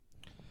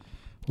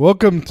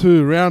Welcome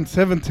to round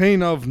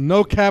 17 of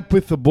No Cap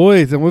with the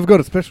Boys, and we've got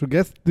a special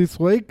guest this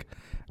week.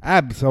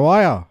 Abs, how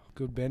are ya?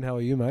 Good, Ben. How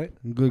are you, mate?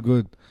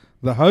 Good.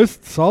 The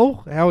host,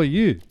 Sol, how are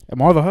you?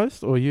 Am I the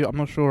host or you? I'm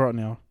not sure right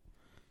now.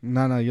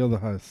 No, you're the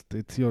host.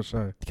 It's your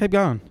show. Keep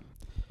going.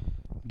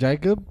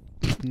 Jacob,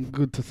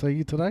 good to see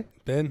you today.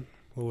 Ben,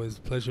 always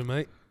a pleasure,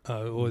 mate.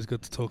 Always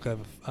good to talk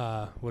over,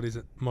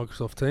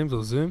 Microsoft Teams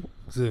or Zoom?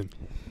 Zoom.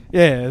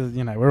 Yeah,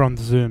 we're on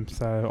Zoom,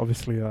 so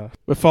obviously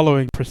we're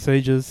following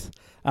procedures,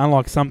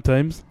 unlike some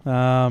teams.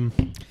 You're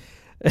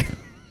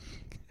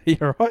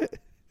right.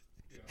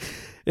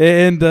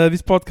 And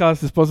this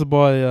podcast is sponsored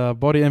by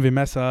Body Envy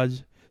Massage,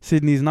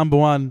 Sydney's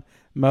 #1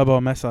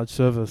 mobile massage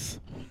service.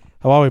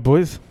 How are we,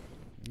 boys?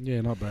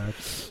 Yeah, not bad.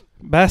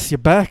 Bass, you're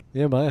back.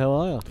 Yeah, mate. How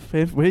are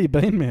you? Where you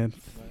been, man?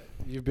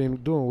 You've been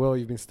doing well.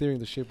 You've been steering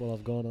the ship while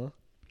I've gone, huh?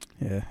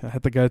 Yeah, I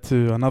had to go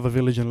to another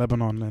village in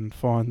Lebanon and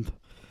find...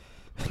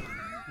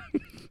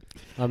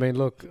 I mean,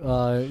 look,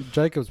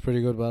 Jacob's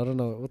pretty good, but I don't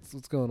know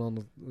what's going on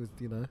with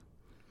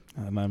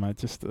No, mate,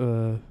 just...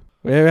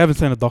 we haven't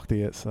seen a doctor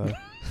yet, so...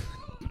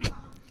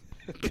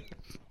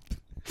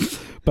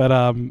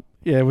 But,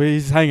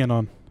 he's hanging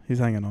on.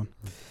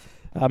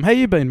 How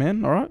you been,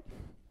 man? All right?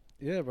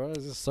 Yeah, bro.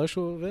 Is this a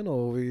social event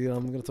or are we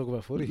going to talk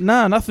about footy?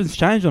 No, nothing's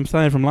changed. I'm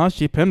saying from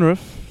last year,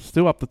 Penrith,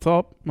 still up the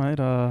top, mate.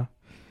 I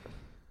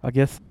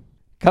guess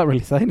can't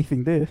really say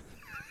anything there.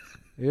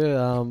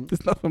 Yeah.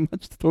 There's nothing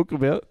much to talk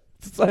about.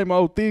 It's the same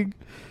old thing.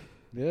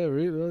 Yeah,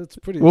 really. It's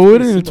pretty. Well, it's we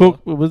pretty didn't even similar.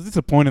 talk. It was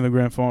disappointing in the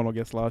grand final, I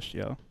guess, last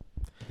year.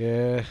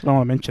 Yeah. I don't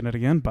want to mention it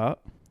again, but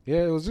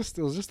Yeah, it was just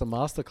a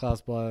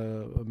masterclass by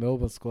a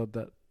Melbourne squad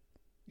that,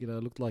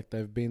 looked like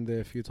they've been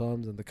there a few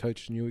times and the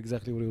coach knew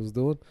exactly what he was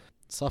doing.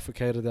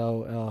 Suffocated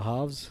our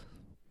halves,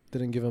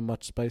 didn't give them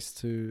much space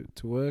to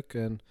work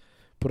and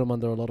put them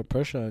under a lot of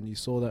pressure. And you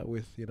saw that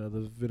with the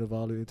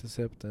Vinivalu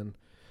intercept and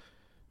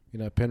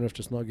Penrith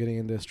just not getting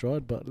in their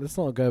stride. But let's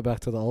not go back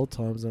to the old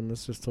times and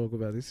let's just talk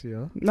about this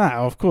year. no,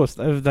 of course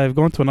they've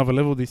gone to another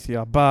level this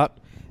year. But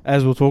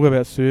as we'll talk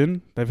about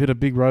soon, they've hit a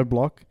big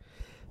roadblock.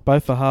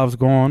 Both the halves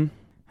gone.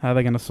 How are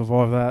they going to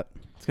survive that?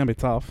 It's going to be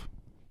tough.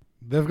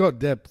 They've got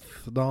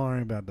depth. Don't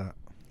worry about that.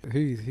 Who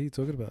you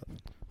talking about?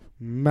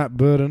 Matt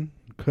Burton,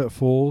 Kurt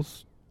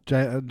Falls,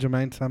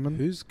 Jermaine Salmon.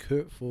 Who's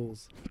Kurt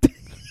Falls?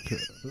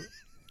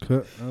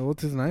 Kurt,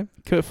 what's his name?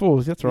 Kurt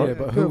Falls, that's right. Yeah,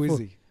 but Kurt who is Falls.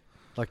 he?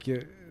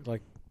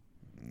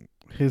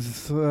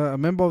 He's a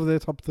member of their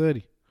top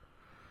 30.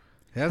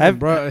 He hasn't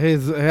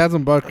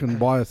broken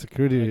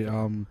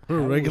biosecurity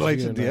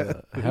regulations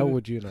yet. How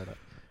would you know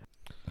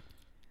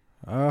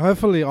that?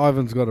 Hopefully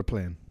Ivan's got a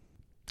plan.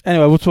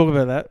 Anyway, we'll talk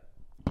about that.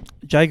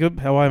 Jacob,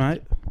 how are you,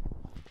 mate?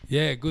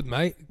 Yeah, good,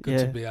 mate.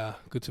 Good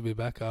to be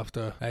back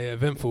after a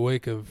eventful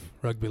week of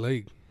rugby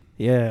league.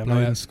 Yeah,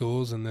 Blowout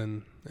scores and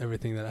then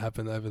everything that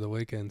happened over the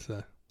weekend.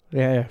 So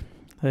yeah.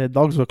 The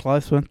dogs were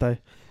close, weren't they?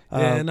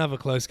 another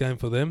close game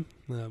for them.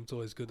 It's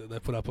always good that they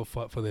put up a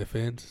fight for their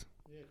fans.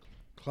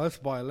 Close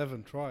by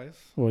 11 tries.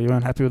 Well, you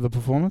weren't happy with the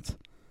performance?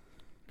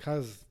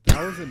 Because that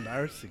was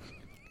embarrassing.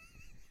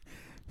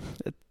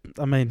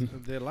 I mean,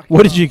 They're lucky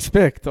what did you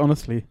expect,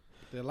 honestly?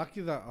 They're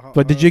lucky that...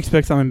 But did you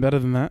expect something better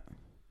than that?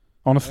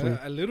 Honestly.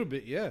 A little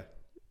bit, yeah.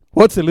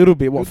 What's a little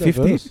bit? What, Who'd they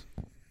 50? verse?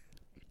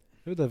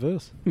 Who'd they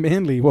verse?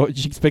 Manly. What,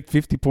 did you expect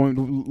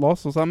 50-point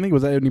loss or something?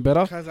 Was that any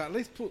better? Because at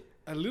least put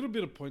a little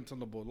bit of points on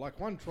the board, like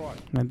one try.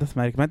 Man, doesn't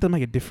make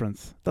a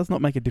difference. Does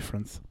not make a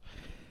difference.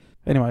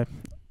 Anyway,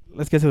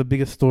 let's get to the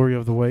biggest story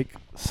of the week.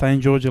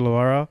 St. George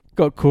Illawarra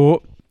got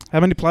caught. How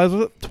many players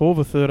was it? 12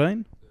 or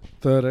 13?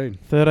 13.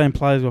 13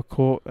 players got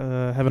caught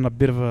having a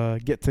bit of a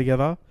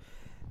get-together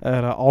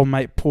at old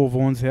mate Paul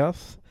Vaughan's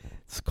house.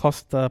 It's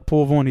cost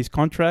Paul Vaughan his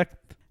contract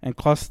and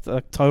cost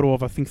a total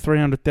of, I think,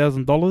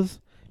 $300,000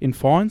 in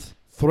fines.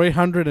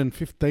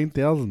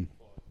 315,000.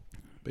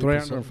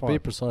 Be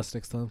precise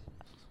next time.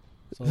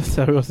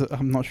 So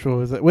I'm not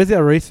sure. Where's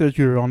our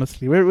researcher,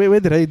 honestly? Where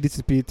did he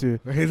disappear to?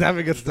 He's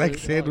having a steak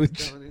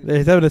sandwich.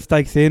 He's having a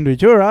steak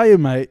sandwich. Where are you,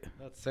 mate?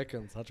 That's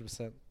seconds,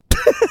 100%.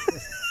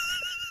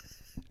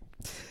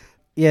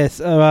 Yes,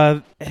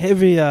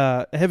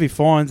 heavy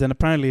fines, and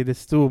apparently there's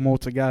still more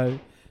to go.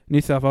 New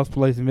South Wales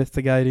Police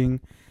investigating.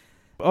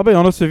 I'll be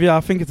honest with you,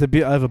 I think it's a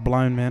bit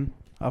overblown, man.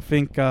 I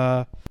think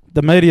the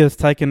media's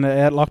taken it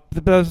out. Like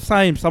they're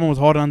saying someone was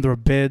hiding under a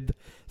bed,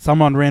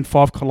 someone ran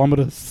 5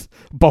 kilometres,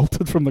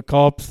 bolted from the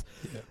cops.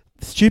 Yeah.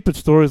 Stupid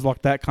stories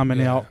like that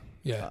coming out.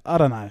 Yeah. I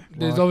don't know.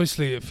 There's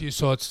obviously a few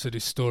sides to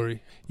this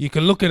story. You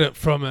can look at it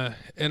from a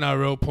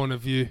NRL point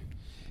of view.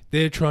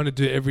 They're trying to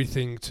do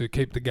everything to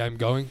keep the game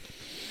going.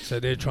 So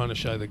they're trying to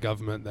show the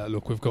government that,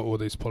 look, we've got all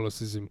these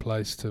policies in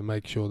place to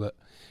make sure that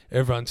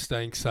everyone's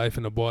staying safe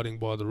and abiding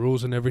by the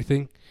rules and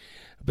everything.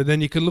 But then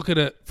you can look at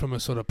it from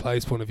a sort of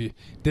player's point of view.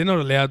 They're not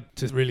allowed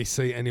to really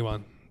see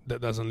anyone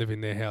that doesn't live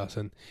in their house.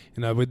 And,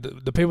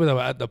 with the people that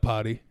were at the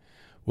party,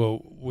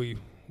 well, we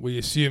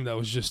assumed that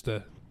was just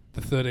the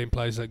 13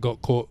 players that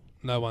got caught,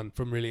 no one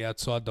from really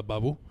outside the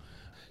bubble.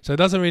 So it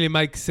doesn't really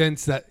make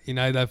sense that,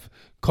 they've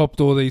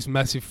copped all these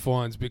massive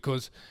fines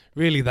because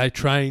really they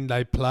train,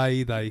 they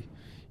play, they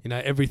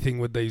everything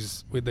with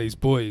these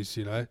boys,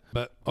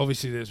 But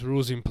obviously there's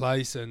rules in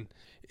place, and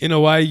in a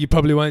way you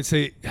probably won't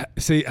see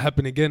it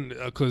happen again,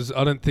 because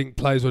I don't think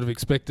players would have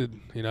expected,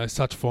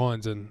 such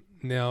fines. And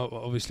now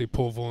obviously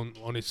Paul Vaughan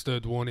on his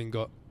third warning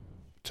got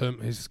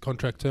his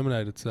contract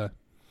terminated. So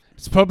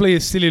it's probably a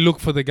silly look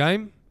for the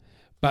game,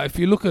 but if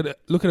you look at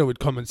it with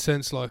common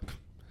sense, like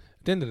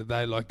at the end of the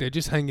day, like they're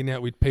just hanging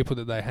out with people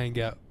that they hang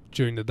out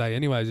during the day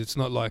anyways. It's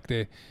not like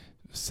they're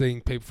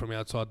seeing people from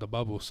outside the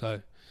bubble,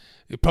 so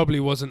it probably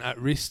wasn't at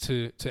risk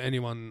to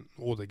anyone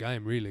or the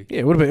game, really.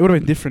 Yeah, it would have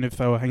been different if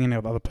they were hanging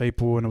out with other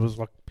people and it was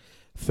like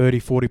 30,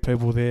 40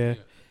 people there.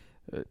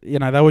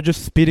 Yeah. They were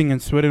just spitting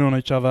and sweating on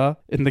each other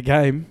in the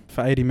game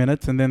for 80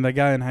 minutes, and then they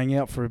go and hang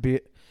out for a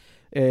bit.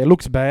 It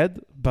looks bad,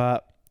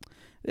 but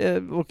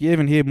look, you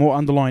even hear more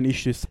underlying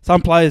issues.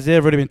 Some players there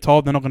have already been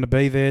told they're not going to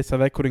be there, so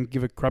they couldn't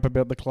give a crap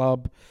about the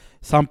club.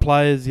 Some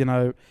players, I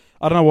don't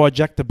know why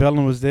Jack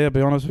DeBellin was there, to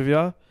be honest with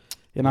you.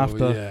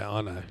 Yeah,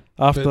 I know.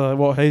 After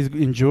what he's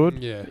endured,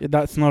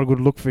 that's not a good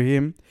look for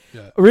him.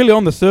 Yeah. Really,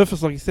 on the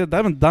surface, like you said, they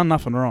haven't done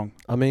nothing wrong.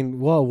 I mean,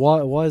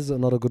 why is it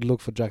not a good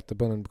look for Jack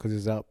DeBellin? Because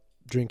he's out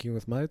drinking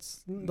with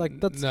mates? Like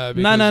that's no.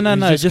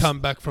 He's just come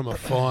back from a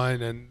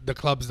fine, and the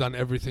club's done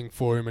everything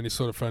for him, and he's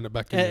sort of thrown it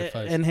back in their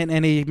face.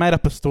 And he made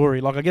up a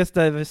story. Like I guess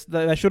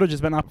they should have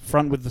just been up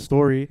front with the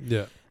story.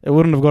 Yeah. It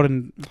wouldn't have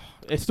gotten.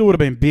 It still would have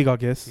been big, I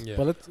guess. Yeah.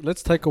 But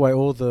let's take away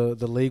all the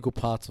legal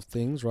parts of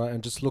things, right,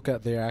 and just look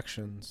at their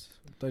actions.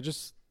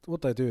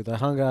 What they do, they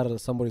hung out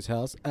at somebody's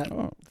house, at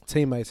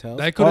teammate's house.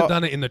 They could have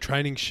done it in the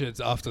training sheds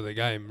after the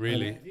game,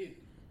 really.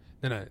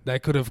 No, they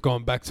could have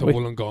gone back to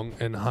Wollongong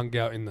and hung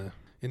out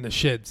in the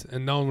sheds,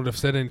 and no one would have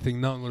said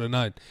anything, no one would have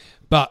known.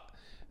 But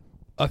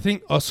I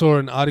think I saw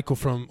an article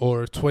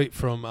or a tweet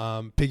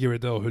from Piggy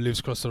Riddell, who lives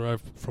across the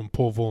road from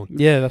Paul Vaughan.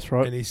 Yeah, that's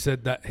right. And he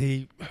said that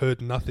he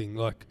heard nothing.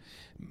 Like,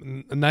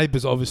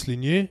 neighbours obviously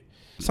knew.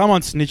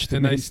 Someone snitched.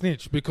 And they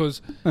snitched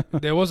because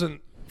there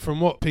wasn't, from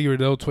what Piggy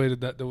Riddell tweeted,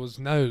 that there was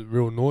no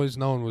real noise.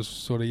 No one was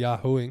sort of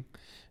yahooing.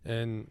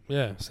 And,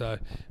 so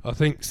I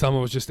think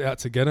someone was just out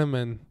to get him,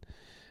 and,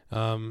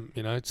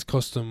 it's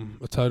cost them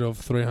a total of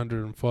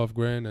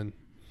 $305,000, and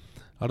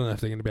I don't know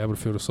if they're going to be able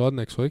to field a side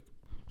next week.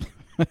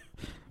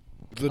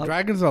 The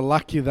Dragons are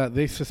lucky that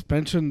these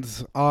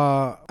suspensions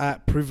are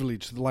at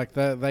privilege. Like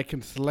they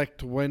can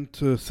select when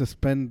to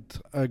suspend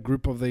a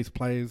group of these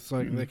players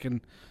so they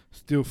can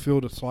still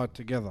field a side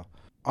together.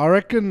 I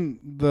reckon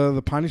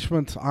the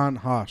punishments aren't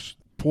harsh.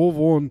 Paul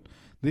Vaughan,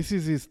 this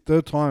is his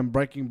third time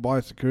breaking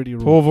biosecurity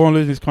rules. Paul Vaughan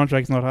losing his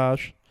contract's not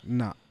harsh.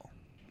 Nah. Are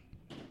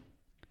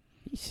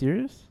you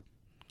serious?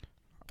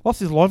 Lost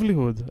his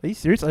livelihood. Are you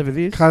serious over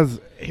this? Because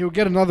he'll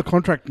get another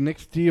contract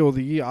next year or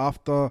the year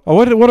after. Oh,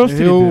 what else did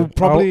he do?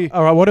 Probably.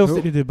 All right, what else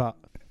did he do about?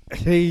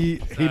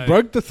 He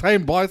broke the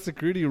same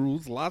biosecurity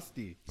rules last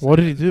year. What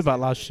did he do about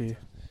last year?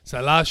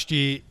 So last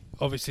year,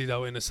 obviously they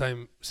were in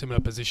the similar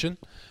position,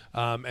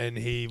 and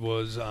he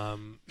was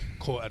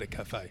caught at a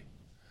cafe.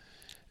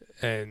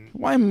 And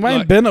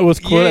Wayne Bennett was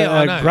caught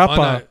at a grappa.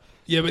 I know.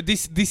 Yeah, but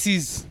this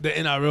is the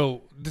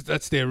NRL.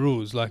 That's their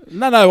rules. Like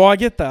no, I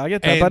get that.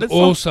 And but it's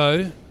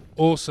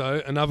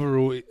also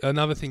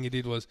another thing he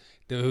did was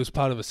that he was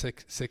part of a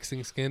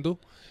sexting scandal.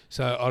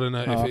 So I don't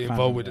know if he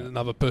involved with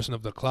another person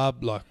of the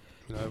club, like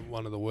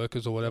one of the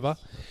workers or whatever.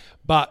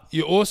 But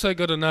you also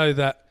got to know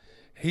that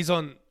he's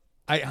on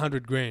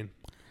 $800,000.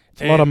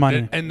 It's a lot of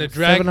money. And the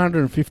drag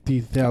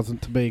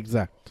 750,000 to be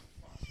exact.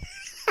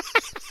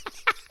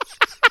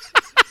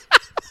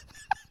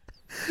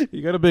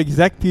 You got to be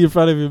exact in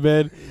front of you,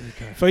 man.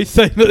 Okay.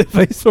 If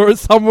he saw it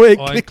somewhere,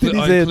 clicked in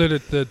his head. I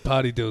included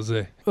third-party deals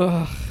there.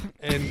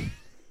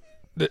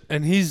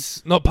 And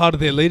he's not part of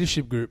their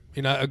leadership group.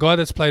 A guy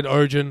that's played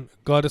Origin, a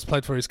guy that's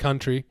played for his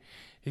country,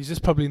 he's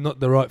just probably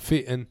not the right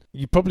fit. And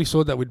you probably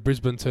saw that with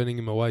Brisbane turning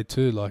him away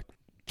too. Like,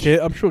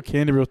 I'm sure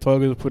Canterbury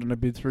Tigers will put in a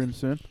bid for him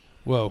soon.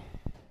 Well,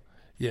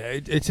 yeah,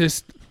 it's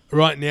just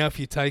right now, if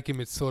you take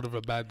him, it's sort of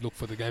a bad look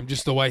for the game.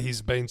 Just the way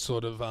he's been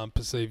sort of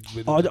perceived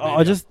with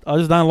I just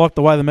don't like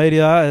the way the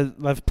media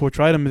they've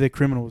portrayed him as they're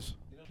criminals.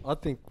 I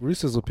think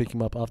Roosters will pick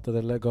him up after they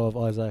let go of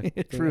Isaac.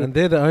 Yeah, true. And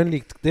they're the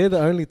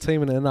only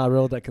team in the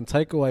NRL that can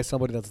take away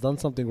somebody that's done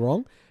something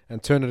wrong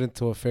and turn it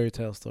into a fairy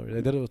tale story.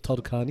 They did it with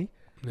Todd Carney.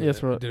 Yeah,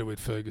 yes, right. They did it with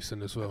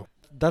Ferguson as well.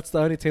 That's the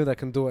only team that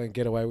can do it and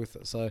get away with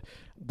it. So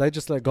they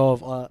just let go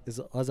of is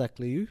it Isaac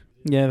Liu?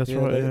 Yeah, that's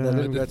right.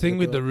 The thing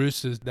with the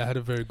Roosters, they had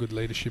a very good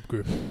leadership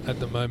group. At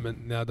the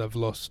moment, now they've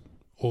lost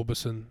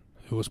Orbison,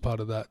 who was part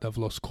of that. They've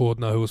lost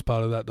Cordner, who was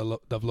part of that.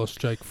 They've lost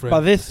Jake Friend. But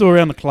they're still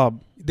around the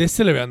club. They're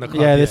still around the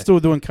club. Yeah, they're still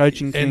doing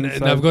coaching things.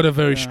 And they've got a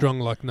very strong,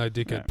 no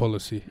dickhead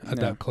policy at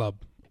that club.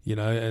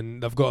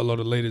 And they've got a lot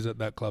of leaders at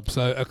that club.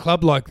 So a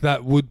club like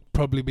that would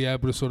probably be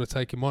able to sort of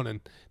take him on, and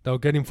they'll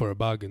get him for a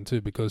bargain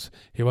too, because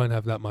he won't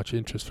have that much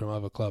interest from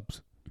other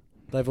clubs.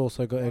 They've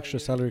also got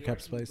extra salary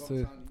cap space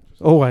too.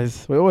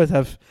 Always. We always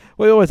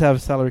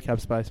have salary cap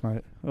space,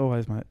 mate.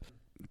 Always, mate.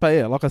 But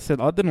yeah, like I said,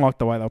 I didn't like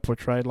the way they were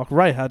portrayed. Like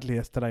Ray Hadley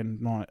yesterday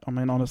night. I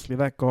mean, honestly,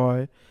 that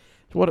guy,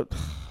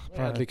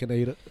 Hadley can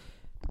eat it.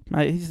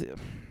 Mate,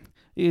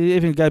 He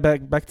even go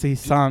back to his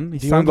son.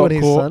 His Do you son remember got when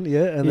his caught. son?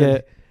 Yeah, and Yeah.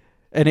 then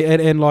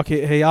And like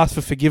he asked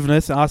for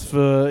forgiveness, asked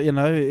for,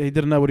 he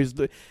didn't know what he was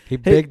doing. he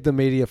begged the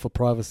media for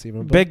privacy.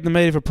 Remember? Begged the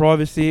media for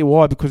privacy.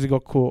 Why? Because he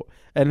got caught.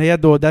 And he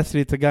had the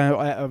audacity to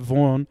go at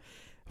Vaughan.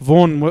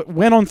 Vaughan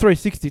went on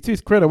 360, to his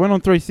credit, went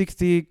on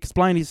 360,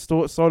 explained his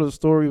side of the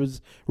story,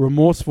 was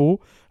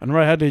remorseful, and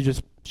Ray Hadley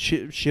just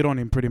shit on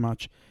him pretty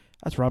much.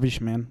 That's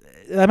rubbish, man.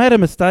 They made a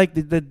mistake.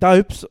 The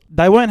dopes,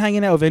 they weren't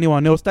hanging out with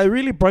anyone else. They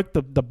really broke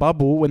the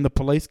bubble when the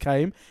police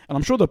came, and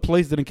I'm sure the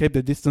police didn't keep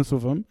their distance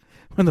with them.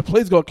 When the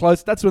police got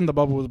close, that's when the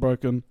bubble was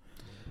broken.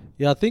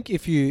 Yeah, I think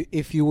if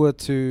you were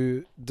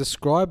to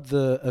describe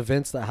the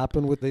events that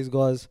happened with these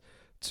guys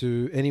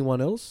to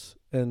anyone else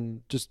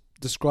and just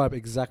describe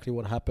exactly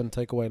what happened,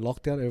 take away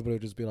lockdown, everybody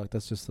would just be like,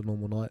 that's just a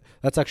normal night.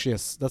 That's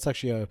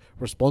actually a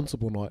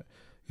responsible night.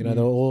 They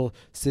were all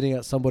sitting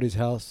at somebody's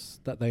house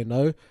that they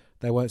know.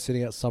 They weren't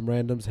sitting at some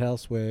random's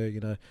house where,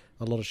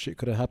 a lot of shit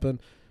could have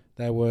happened.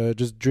 They were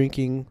just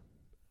drinking.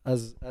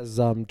 As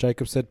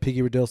Jacob said,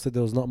 Piggy Riddell said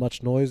there was not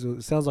much noise.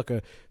 It sounds like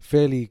a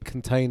fairly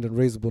contained and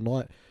reasonable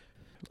night.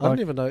 I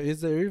don't even know.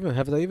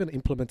 Have they even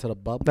implemented a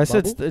bubble? They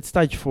said it's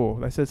stage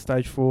 4. They said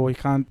stage 4. You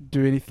can't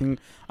do anything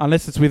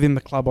unless it's within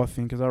the club, I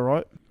think. Is that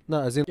right?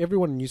 No, as in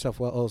everyone in New South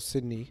Wales,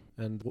 Sydney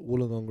and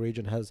Wollongong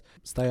region has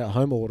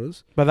stay-at-home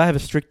orders. But they have a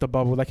stricter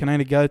bubble. They can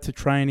only go to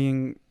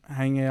training,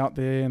 hang out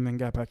there, and then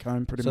go back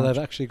home pretty much. So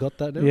they've actually got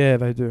that now? Yeah,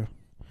 they do.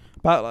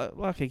 But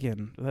like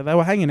again, they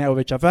were hanging out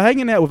with each other. If they're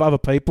hanging out with other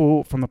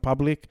people from the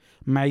public,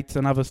 mates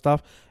and other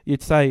stuff,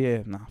 you'd say,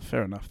 yeah,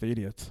 fair enough, the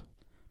idiots.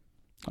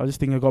 I just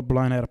think it got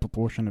blown out of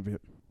proportion a bit.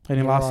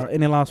 Any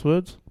last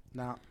words?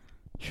 Nah.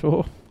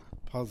 Sure.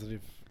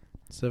 Positive.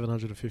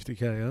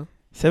 750k, huh?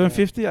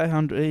 750,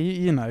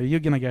 800. You're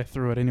gonna go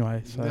through it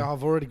anyway. So Yeah,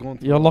 I've already gone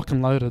through you're it. locked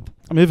and loaded.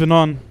 Moving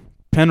on,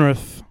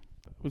 Penrith.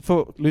 We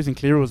thought losing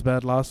Cleary was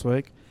bad last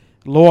week.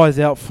 Luai's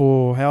out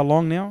for how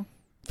long now?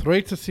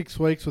 3 to 6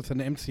 weeks with an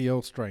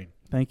MCL strain.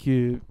 Thank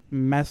you,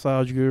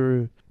 massage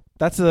guru.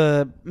 That's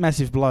a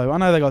massive blow. I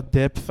know they got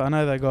depth. I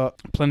know they got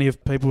plenty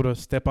of people to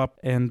step up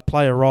and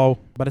play a role,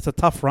 but it's a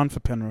tough run for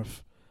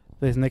Penrith.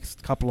 These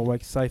next couple of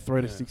weeks, say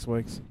 3 to 6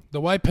 weeks.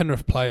 The way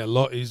Penrith play a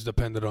lot is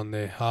dependent on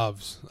their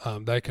halves.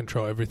 They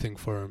control everything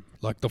for them.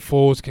 Like the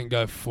forwards can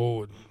go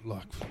forward,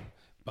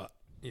 but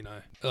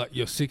like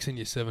your 6 and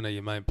your 7 are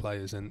your main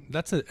players, and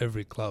that's at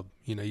every club.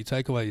 You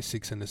take away your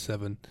 6 and the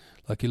 7.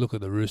 Like you look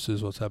at the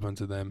Roosters, what's happened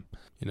to them.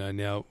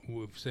 Now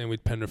we've seen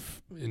with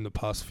Penrith in the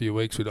past few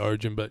weeks with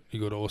Origin, but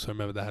you got to also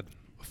remember they had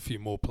a few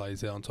more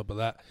players there on top of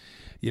that.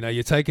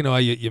 You're taking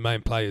away your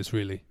main players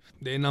really.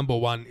 Their number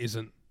one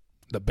isn't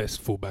the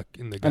best fullback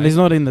in the game. And he's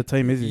not in the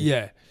team, is he?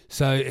 Yeah.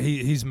 So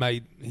he's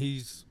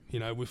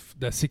with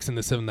the 6 and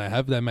the 7 they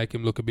have, they make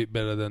him look a bit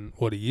better than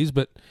what he is.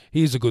 But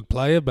he's a good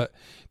player. But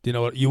you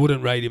know what? You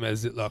wouldn't rate him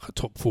as like a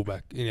top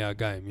fullback in our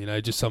game.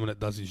 Just someone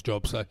that does his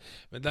job. So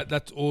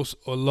that's also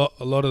a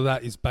lot of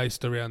that is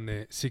based around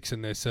their 6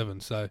 and their 7.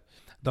 So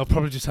they'll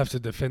probably just have to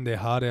defend their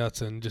heart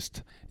outs and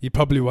you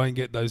probably won't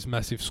get those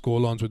massive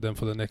scorelines with them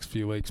for the next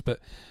few weeks. But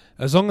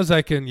as long as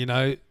they can,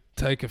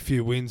 take a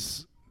few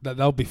wins,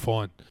 they'll be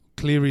fine.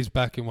 Cleary's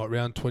back in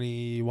round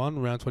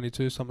 21, round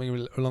 22,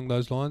 something along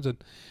those lines,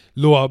 and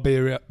Luai will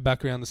be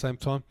back around the same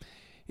time.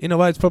 In a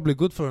way, it's probably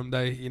good for them.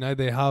 They,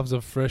 their halves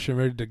are fresh and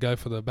ready to go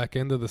for the back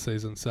end of the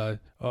season. So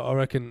I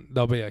reckon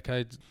they'll be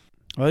okay.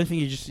 I don't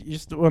think you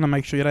just want to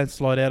make sure you don't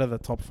slide out of the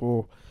top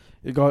 4.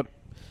 You got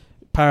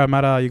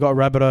Parramatta, you got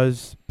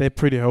Rabbitohs. They're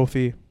pretty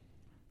healthy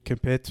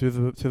compared to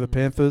the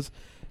Panthers.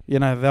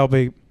 They'll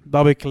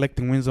be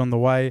collecting wins on the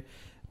way.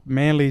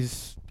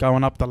 Manly's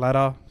going up the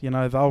ladder.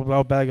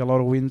 They'll bag a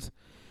lot of wins.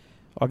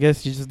 I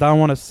guess you just don't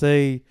want to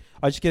see.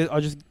 I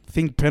just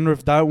think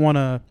Penrith don't want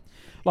to.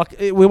 Like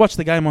we watched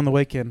the game on the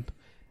weekend,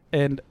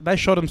 and they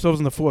shot themselves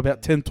in the foot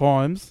about 10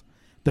 times,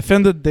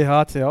 defended their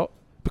hearts out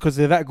because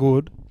they're that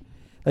good.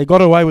 They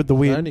got away with the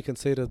win. They only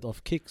conceded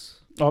off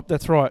kicks. Oh,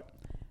 that's right.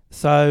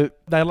 So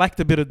they lacked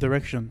a bit of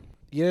direction.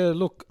 Yeah,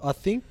 look, I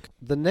think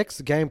the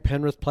next game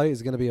Penrith play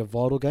is going to be a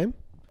vital game.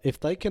 If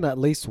they can at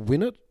least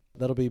win it,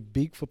 that'll be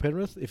big for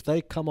Penrith. If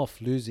they come off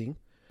losing,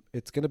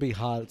 it's going to be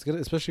hard. It's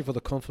especially for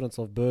the confidence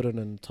of Burden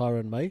and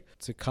Tyrone May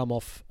to come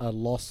off a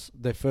loss,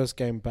 their first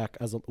game back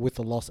with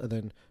a loss, and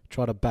then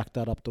try to back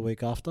that up the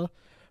week after.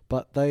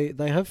 But they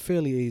have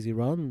fairly easy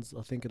runs,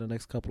 I think, in the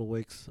next couple of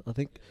weeks. I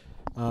think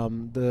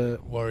the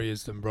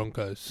Warriors and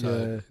Broncos.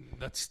 So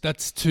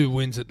that's 2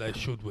 wins that they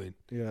should win.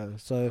 Yeah.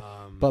 So,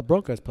 but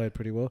Broncos played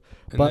pretty well.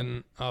 And but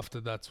then after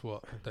that's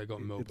what they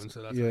got Melbourne.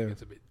 So that's where it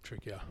gets a bit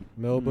trickier.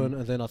 Melbourne,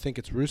 and then I think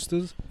it's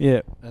Roosters.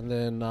 Yeah. And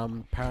then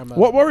Parramatta.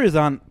 What Warriors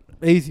aren't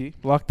easy.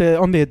 Like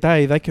on their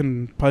day, they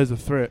can pose a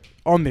threat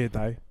on their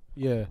day.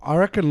 Yeah. I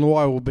reckon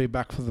Luai will be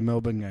back for the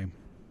Melbourne game.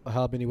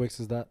 How many weeks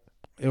is that?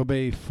 It'll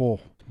be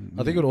 4.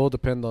 I think it'll all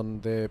depend on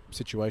their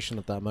situation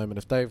at that moment.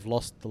 If they've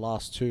lost the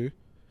last 2,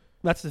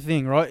 that's the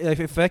thing, right?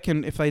 If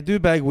they do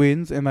bag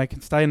wins and they can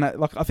stay in that,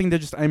 like I think they're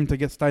just aiming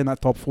to stay in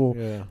that top 4.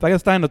 Yeah. If they can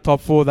stay in the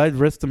top 4, they'd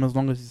rest them as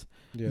long as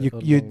Yeah, You-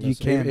 not you- long you as-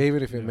 can.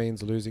 even if it Yeah.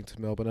 means losing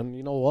to Melbourne. And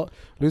you know what?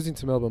 Losing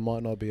to Melbourne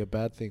might not be a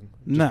bad thing.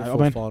 Just No, I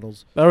before mean-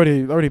 finals. They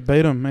already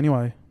beat them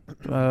anyway,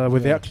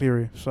 without Yeah.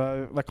 Cleary.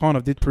 So they kind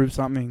of did prove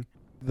something.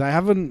 They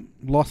haven't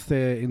lost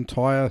their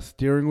entire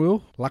steering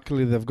wheel.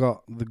 Luckily, they've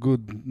got the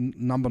good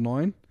number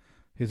 9.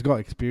 He's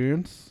got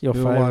experience. Your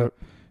He'll, favourite.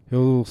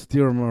 He'll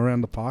steer them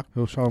around the park.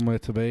 He'll show them where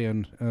to be,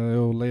 and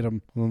he'll lead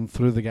them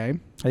through the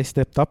game. They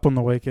stepped up on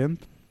the weekend.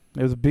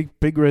 It was a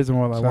big reason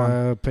why they won.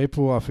 So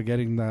people are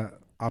forgetting that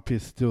Up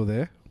is still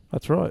there.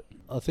 That's right.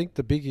 I think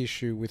the big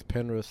issue with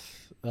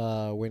Penrith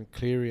when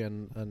Cleary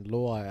and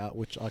Luai out,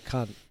 which I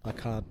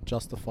can't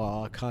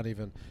justify. I can't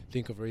even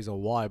think of a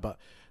reason why, but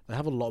they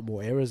have a lot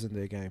more errors in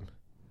their game.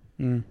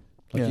 Mm.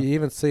 Like Yeah. you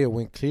even see it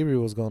when Cleary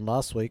was gone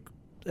last week.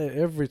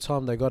 Every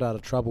time they got out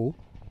of trouble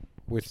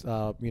with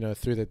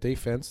through their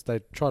defense, they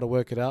try to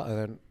work it out and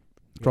then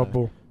Drop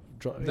ball.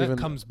 That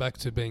comes back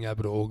to being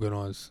able to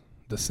organise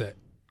the set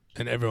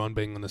and everyone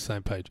being on the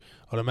same page.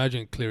 I'd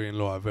imagine Cleary and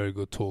Luai are very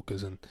good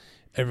talkers, and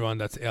everyone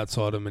that's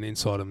outside them and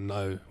inside them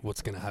know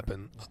what's going to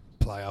happen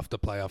play after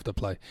play after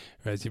play.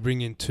 Whereas you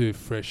bring in two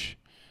fresh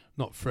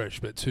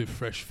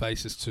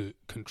faces to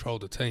control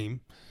the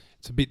team,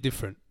 it's a bit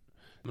different.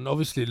 I mean,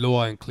 obviously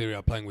Luai and Cleary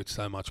are playing with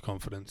so much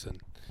confidence, and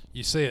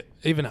you see it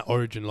even at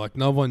Origin. Like,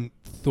 no one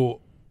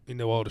thought in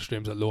their wildest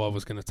dreams that Luai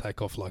was going to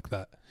take off like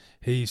that.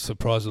 He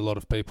surprised a lot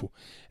of people,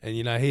 and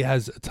he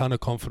has a ton of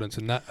confidence,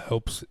 and that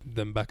helps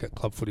them back at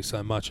club footy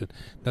so much. And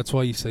that's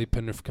why you see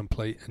Penrith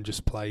complete and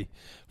just play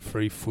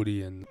free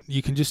footy, and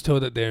you can just tell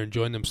that they're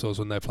enjoying themselves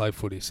when they play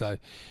footy. So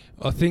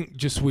I think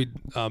just with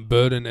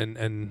Burden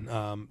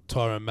and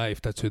Tyrone May, if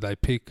that's who they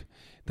pick,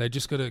 they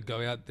just got to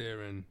go out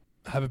there and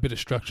have a bit of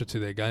structure to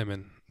their game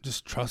and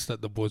just trust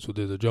that the boys will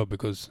do the job,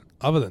 because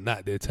other than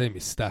that, their team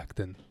is stacked,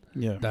 and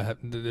Yeah.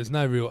 there's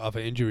no real other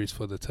injuries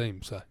for the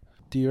team. So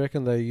Do you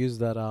reckon they use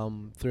that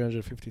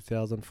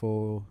 $350,000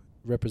 for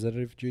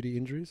representative duty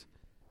injuries?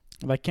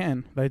 They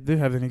can. They do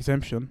have an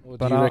exemption. Or do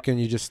But you reckon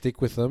you just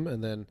stick with them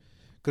and then...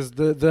 Because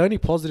the only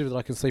positive that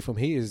I can see from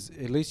here is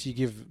at least you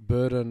give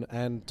Burden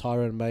and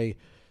Tyrone May,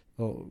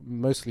 or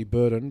mostly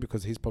Burden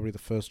because he's probably the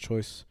first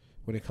choice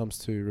when it comes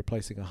to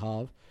replacing a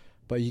half,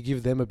 but you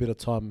give them a bit of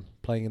time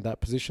playing in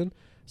that position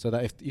so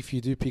that if you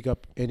do pick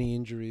up any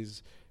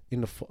injuries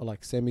in the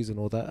like semis and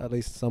all that, at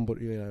least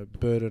somebody,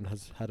 Burden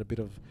has had a bit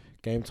of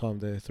game time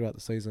there throughout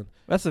the season.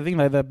 That's the thing.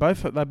 They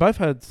both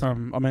had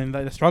some. I mean,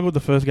 they struggled the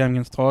first game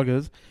against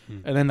Tigers,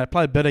 and then they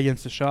played better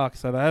against the Sharks.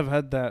 So they have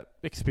had that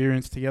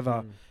experience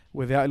together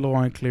without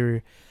Luai and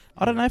Cleary.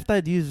 I don't know if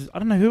they'd use. I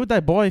don't know who would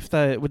they buy if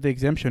they with the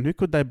exemption. Who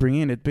could they bring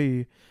in?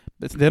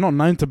 They're not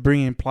known to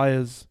bring in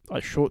players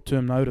at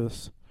short-term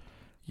notice.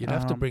 you'd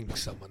have to bring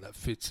someone that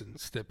fits and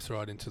steps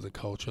right into the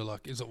culture.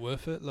 Like, is it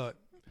worth it? Like,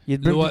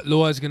 You'd bring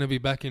Luai's going to be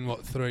back in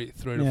three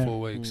to 4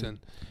 weeks, and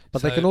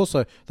But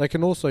so they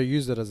can also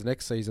use it as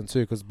next season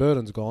too, because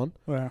Burden's gone,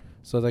 well,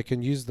 so they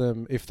can use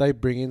them if they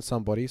bring in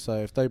somebody. So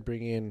if they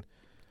bring in,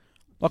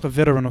 like a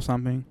veteran or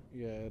something.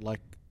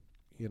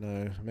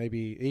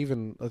 maybe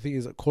even I think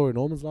is it Corey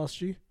Norman's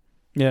last year,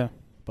 Yeah.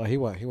 but he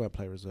won't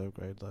play reserve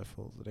grade though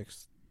for the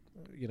next.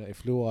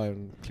 If Luai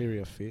and Cleary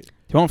are fit.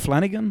 Do you want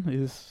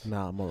Flanagan?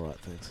 Nah, I'm alright,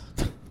 thanks.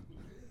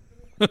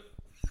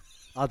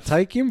 I'd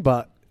take him,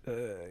 but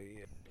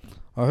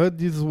I heard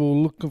you were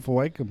looking for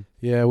Wakeham.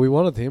 yeah, we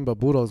wanted him, but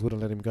Bulldogs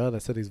wouldn't let him go. They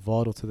said he's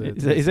vital to their.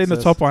 Is he in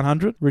the top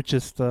 100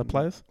 richest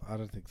players? I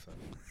don't think so.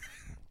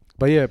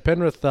 But yeah,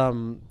 Penrith,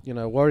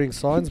 worrying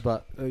signs,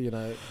 but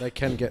they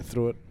can get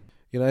through it.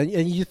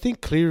 And you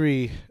think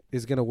Cleary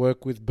is going to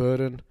work with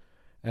Burden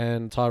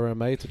and Tyrone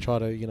May to try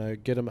to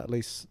get him at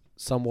least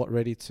somewhat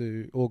ready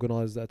to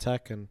organise the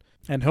attack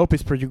And help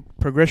his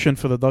progression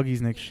for the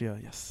Doggies next year.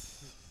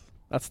 Yes.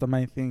 That's the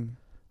main thing.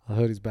 I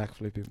heard he's back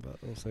flipping, but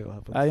we'll see what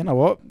happens. You know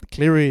what?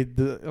 Cleary,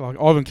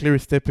 Ivan Cleary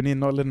stepping in,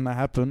 not letting that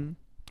happen,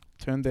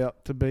 turned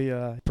out to be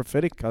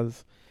prophetic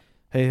because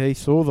he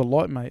saw the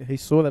light, mate. He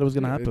saw that it was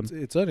going to happen.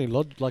 It's only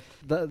like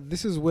that.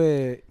 This is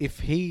where if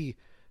he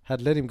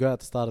had let him go at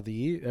the start of the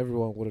year,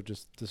 everyone would have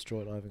just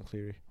destroyed Ivan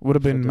Cleary. Would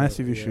have been a For the-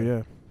 massive issue, yeah.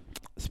 yeah.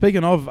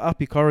 Speaking of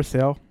Api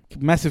Coruscant,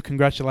 massive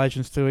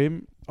congratulations to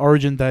him.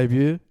 Origin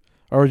debut,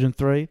 Origin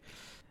 3.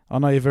 I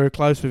know you're very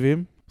close with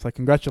him, so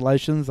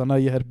congratulations. I know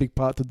you had a big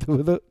part to do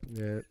with it.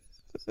 Yeah,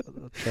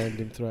 trained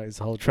him throughout his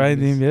whole.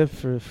 Trained him, yeah,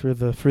 through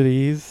the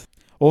years.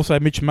 Also,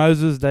 Mitch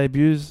Moses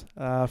debuts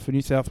for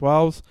New South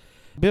Wales.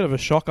 A bit of a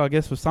shock, I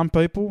guess, for some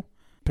people.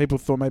 People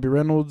thought maybe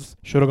Reynolds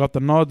should have got the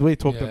nod. We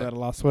talked about it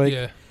last week.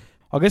 Yeah.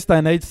 I guess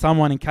they need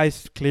someone in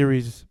case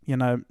Cleary's,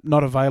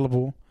 not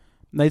available.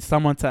 Need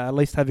someone to at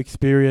least have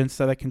experience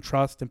so they can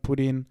trust and put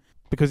in.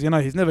 Because,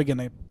 he's never going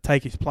to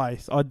take his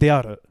place. I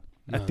doubt it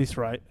at this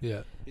rate.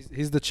 Yeah.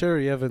 He's the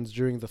Cherry Evans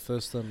during the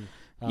first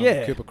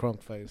Cooper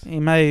Cronk phase. He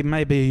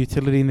may be a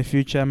utility in the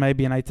future,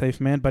 maybe an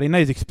 18th man, but he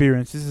needs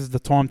experience. This is the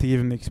time to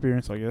give him the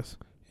experience, I guess.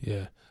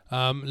 Yeah.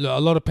 Look,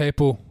 a lot of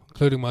people,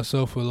 including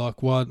myself, were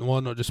like, why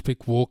not just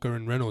pick Walker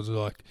and Reynolds?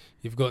 Like,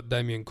 you've got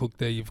Damien Cook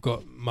there, you've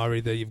got Murray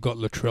there, you've got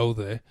Latrell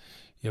there.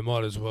 You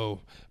might as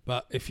well.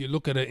 But if you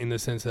look at it in the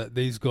sense that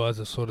these guys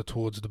are sort of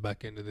towards the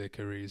back end of their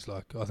careers,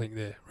 like I think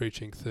they're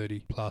reaching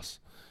 30 plus,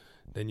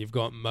 then you've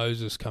got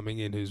Moses coming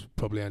in who's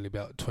probably only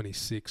about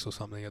 26 or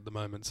something at the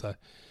moment. So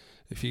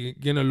if you're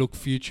going to look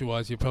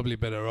future-wise, you're probably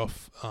better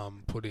off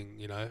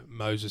putting,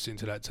 Moses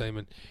into that team.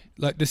 And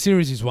like the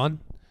series is won.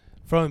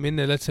 Throw him in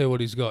there. Let's see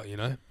what he's got,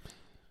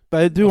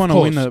 They do want to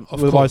win it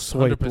by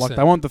sweep. 100%. Like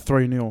they want the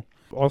 3-0.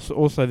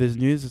 Also, there's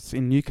news. It's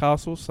in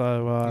Newcastle,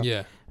 so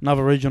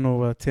another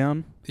regional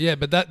town. Yeah,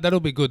 but that'll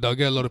be good. They'll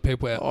get a lot of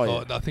people out. Oh,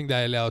 yeah. I think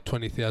they allow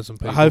 20,000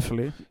 people.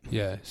 Hopefully.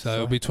 Yeah, so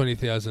it'll be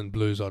 20,000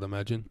 Blues, I'd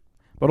imagine.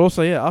 But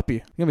also, Uppy.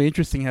 It's going to be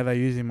interesting how they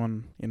use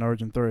him in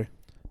Origin 3.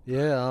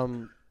 Yeah,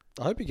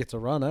 I hope he gets a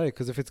run,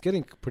 because if it's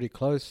getting pretty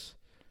close,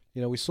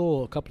 we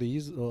saw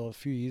a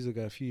few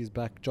years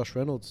back, Josh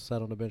Reynolds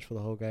sat on the bench for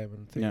the whole game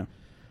and thing. Yeah.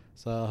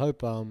 So I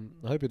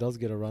hope he does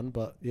get a run.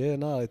 But yeah,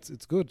 no,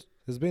 it's good.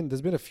 There's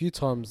been a few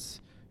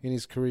times in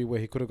his career where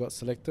he could have got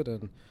selected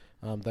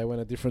and they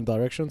went a different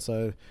direction.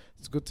 So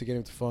it's good to get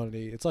him to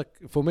finally. It's like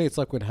for me, it's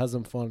like when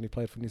Haslam finally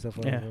played for New South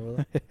Wales. Yeah,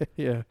 Remember that?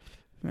 yeah,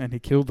 and he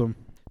killed them.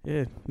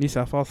 Yeah, New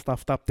South Wales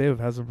stuffed up there with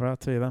Haslam, bro. I'll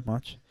tell you that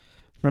much.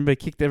 Remember, he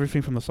kicked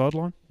everything from the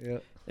sideline. Yeah,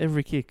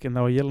 every kick, and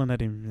they were yelling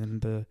at him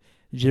and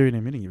jeering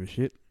him. He didn't give a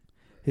shit.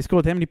 He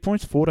scored how many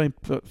points? 14,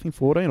 I think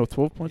 14 or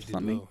 12 points or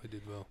something. He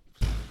did well.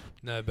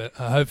 No, but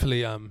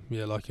hopefully,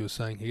 like you were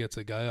saying, he gets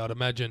a go. I'd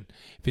imagine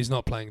if he's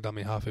not playing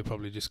dummy half, he'll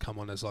probably just come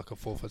on as like a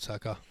fourth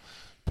attacker,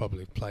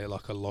 probably play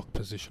like a lock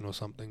position or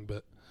something.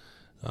 But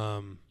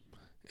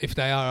if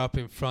they are up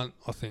in front,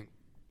 I think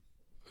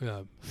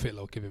Fittler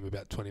will give him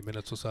about 20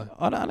 minutes or so.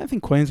 I don't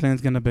think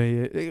Queensland's going to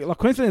be...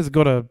 Queensland's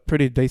got a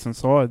pretty decent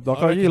side.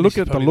 You look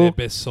at the look,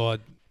 their best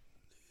side.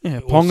 Yeah,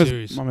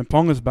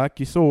 Ponga's back.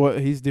 You saw what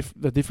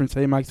the difference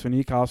he makes for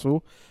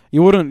Newcastle.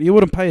 You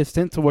wouldn't pay a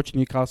cent to watch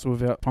Newcastle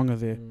without Ponga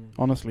there.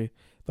 Honestly,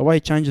 the way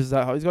he changes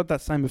that, he's got that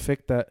same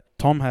effect that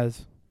Tom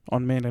has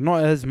on Manly.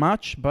 Not as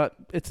much, but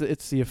it's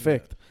the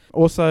effect. Yeah.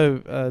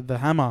 Also, the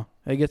hammer.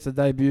 He gets a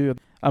debut.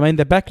 I mean,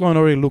 the backline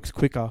already looks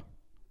quicker,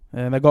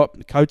 and they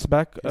got Coates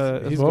back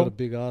as well. He's got a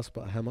big ass,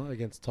 but hammer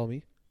against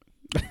Tommy.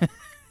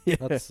 Yeah,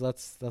 that's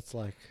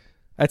like.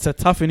 It's a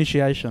tough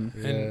initiation.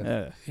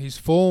 And his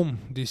form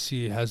this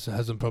year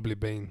hasn't probably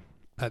been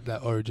at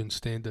that Origin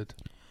standard.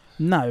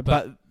 No,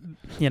 but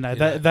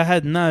they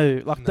had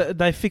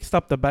they fixed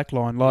up the back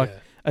line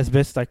as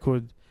best they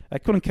could. They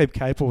couldn't keep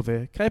Capel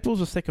there.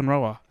 Capel's a second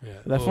rower. Yeah.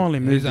 They finally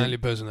moved he's the only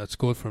person that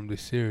scored from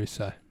this series,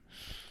 so.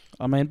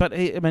 I mean,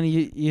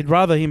 you'd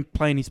rather him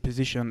play in his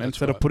position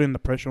instead of putting the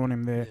pressure on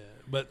him there. Yeah.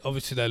 But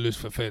obviously they lose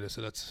for Feder,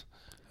 so that's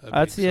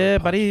but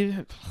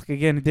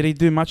did he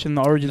do much in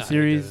the Origin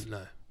series?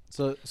 No.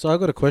 So I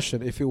got a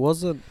question. If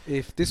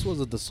this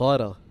was a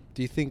decider,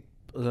 do you think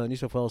New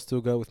South Wales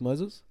still go with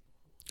Moses?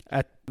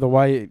 At the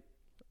way,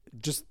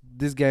 just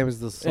this game is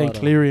the decider. And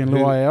Cleary and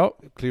Luai out.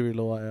 Cleary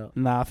Luai out.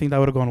 Nah, I think they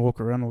would have gone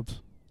Walker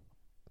Reynolds.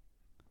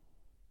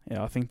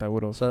 Yeah, I think they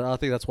would have. So I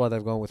think that's why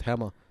they've gone with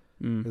Hammer,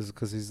 is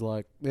because he's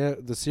like,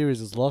 the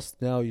series is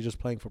lost. Now you're just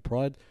playing for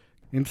pride.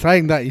 In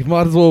saying that, you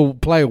might as well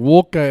play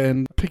Walker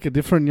and pick a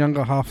different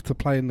younger half to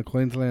play in the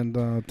Queensland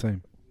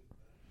team.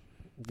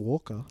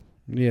 Walker.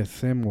 Yes,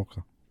 Sam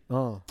Walker.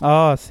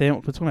 Sam.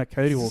 We're talking about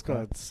Cody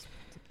Walker.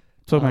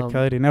 Talking about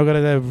Cody. Now we've got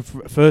to have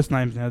first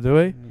names now, do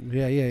we?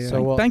 Yeah.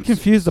 So don't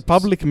confuse the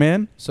public,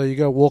 man. So you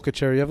go Walker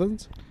Cherry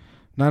Evans?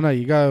 No,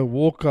 you go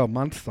Walker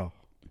Munster.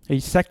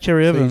 He sacked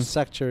Cherry Evans.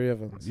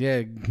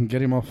 Yeah,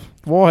 get him off.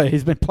 Why?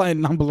 He's been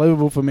playing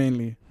unbelievable for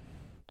Manly.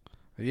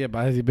 Yeah,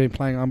 but has he been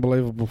playing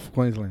unbelievable for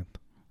Queensland?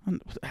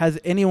 Has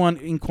anyone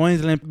in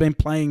Queensland been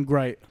playing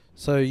great?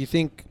 So you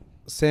think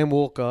Sam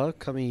Walker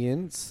coming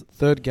in,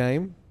 third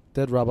game,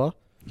 dead rubber,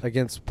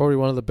 against probably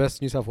one of the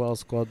best New South Wales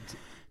squads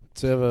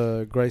to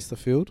ever grace the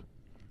field.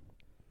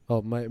 Oh,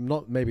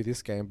 not maybe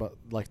this game, but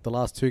like the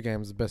last two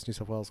games, the best New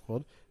South Wales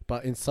squad.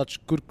 But in such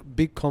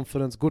big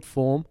confidence, good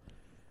form,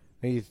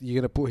 and you're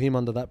going to put him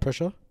under that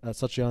pressure at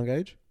such a young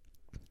age?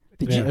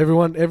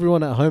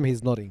 Everyone at home,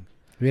 he's nodding.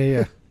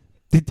 Yeah.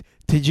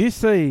 Did you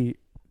see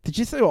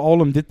what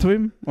Olam did to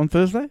him on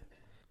Thursday?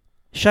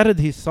 Shattered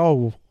his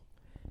soul.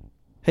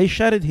 He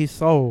shattered his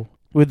soul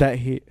with that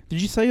hit. Did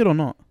you see it or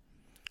not?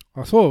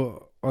 I saw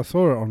it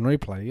on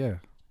replay, yeah.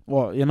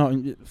 What,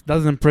 it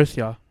doesn't impress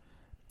you?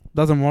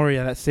 Doesn't worry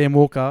you that Sam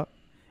Walker,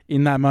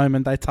 in that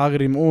moment, they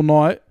targeted him all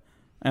night,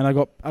 and I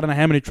don't know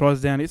how many tries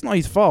down. It's not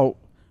his fault.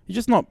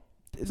 It's not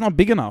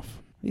big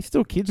enough. He's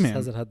still a kid, man. He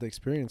hasn't had the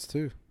experience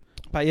too.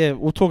 But yeah,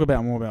 we'll talk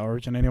more about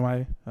Origin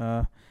anyway.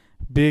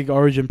 Big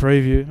Origin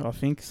preview, I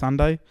think,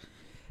 Sunday.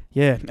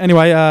 Yeah.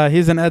 Anyway,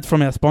 here's an ad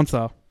from our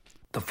sponsor.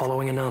 The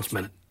following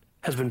announcement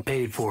has been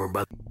paid for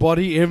by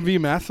Body Envy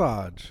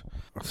Massage.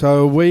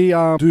 So we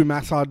do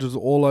massages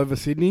all over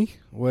Sydney.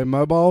 We're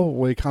mobile.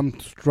 We come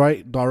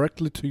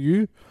directly to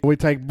you. We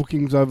take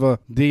bookings over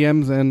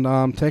DMs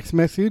and text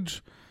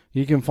message.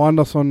 You can find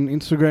us on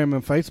Instagram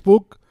and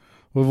Facebook.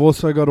 We've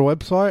also got a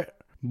website,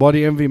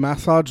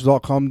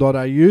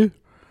 bodyenvymassage.com.au.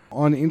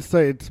 On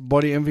Insta, it's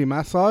Body Envy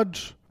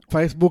Massage.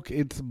 Facebook,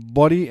 it's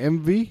Body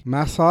Envy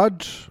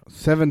Massage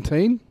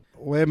 17.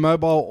 We're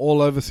mobile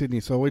all over Sydney,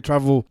 so we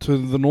travel to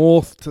the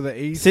north, to the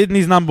east.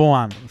 Sydney's number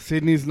one.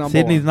 Sydney's number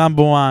Sydney's one.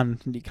 number one.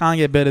 You can't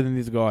get better than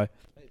this guy.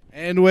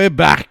 And we're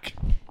back.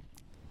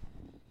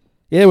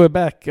 Yeah, we're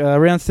back.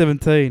 Round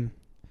 17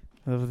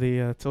 of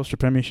the Telstra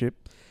Premiership.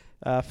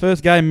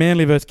 First game,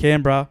 Manly versus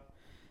Canberra.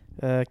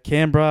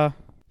 Canberra,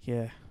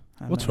 yeah.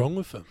 What's wrong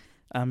with them?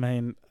 I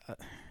mean,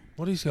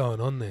 What is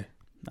going on there?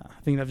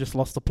 I think they've just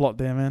lost the plot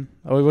there, man.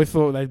 We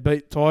thought they'd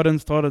beat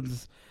Titans.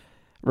 Titans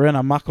ran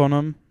a muck on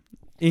them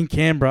in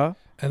Canberra.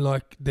 And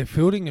like they're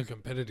fielding a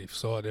competitive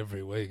side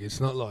every week. It's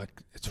not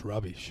like it's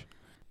rubbish.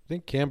 I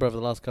think Canberra over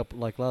the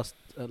last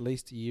at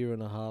least year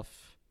and a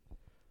half,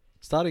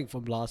 starting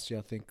from last year,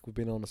 I think we've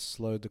been on a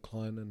slow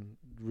decline, and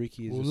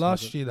Ricky is. Well, just last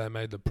hasn't- year they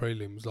made the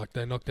prelims. Like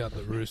they knocked out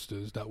the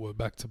Roosters that were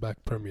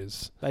back-to-back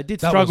premiers. They did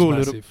That struggle a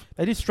was little. massive.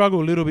 They did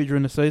struggle a little bit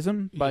during the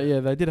season, but Yeah. yeah,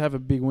 they did have a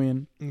big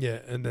win. Yeah,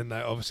 and then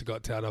they obviously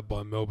got towed up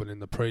by Melbourne in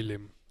the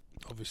prelim.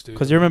 Obviously,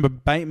 Because you remember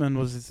Bateman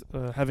was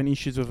having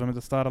issues with him at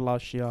the start of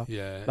last year.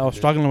 yeah, They were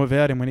struggling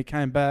without him. When he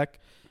came back,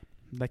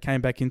 they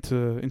came back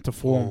into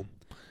form.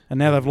 And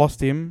now they've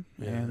lost him.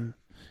 Yeah. And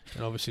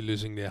And obviously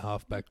losing their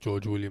halfback,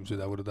 George Williams, who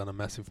they would have done a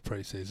massive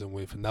pre-season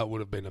with, and that would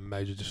have been a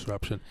major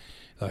disruption.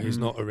 He's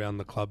not around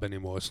the club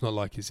anymore. It's not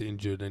like he's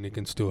injured and he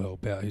can still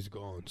help out. He's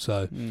gone.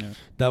 So yeah.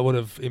 that would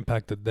have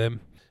impacted them.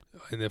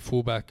 And their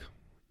fullback,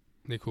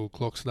 Nickel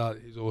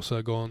Clockstart, is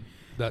also gone.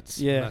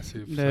 That's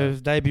massive. They're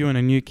debuting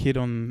a new kid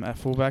on at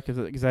fullback. Is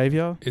it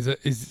Xavier?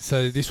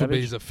 So this will be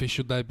Savage? his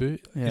official debut.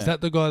 Yeah. Is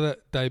that the guy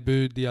that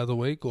debuted the other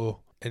week,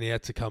 and he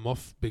had to come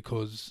off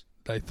because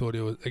they thought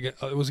it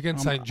was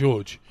against St.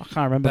 George? I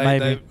can't remember.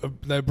 Maybe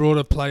They brought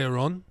a player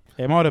on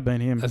it might have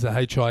been him. as a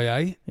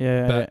HIA.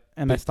 Yeah, but-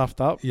 and they stuffed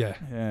up. Yeah,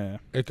 Yeah,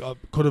 it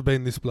could have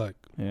been this bloke.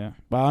 yeah.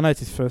 But I know it's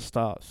his first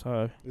start,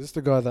 so Is this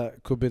the guy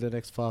that could be the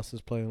next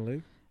fastest player in the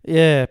league?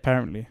 yeah.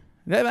 Apparently,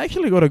 they've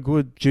actually got a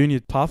good junior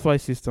pathway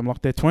system.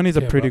 Like their 20s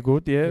are Yeah, pretty right.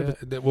 good. Yeah,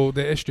 Their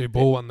SG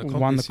Ball won the comp.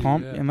 won the this year,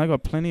 comp, yeah. and they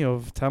got plenty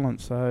of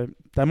talent. So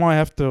they might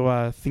have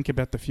to think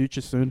about the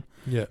future soon.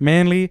 Yeah.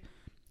 Manly,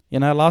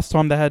 last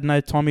time they had no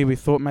Tommy, we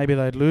thought maybe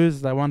they'd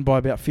lose. They won by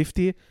about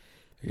 50.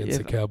 Against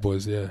the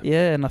Cowboys, yeah.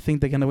 Yeah, and I think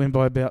they're going to win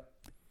by about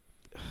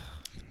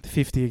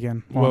 50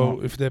 again. Why Well,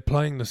 not? if they're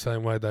playing the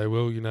same way, they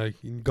will.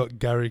 You've got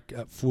Garrick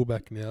at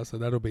fullback now, so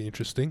that'll be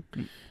interesting.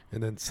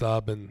 And then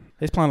Saab and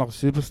He's playing like a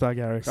superstar,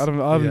 Garrick. I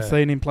haven't Yeah.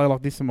 seen him play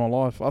like this in my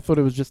life. I thought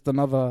it was just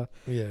another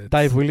it's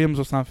Dave Williams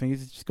or something.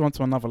 He's just gone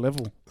to another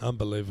level.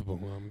 unbelievable.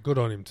 Good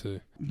on him too.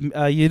 You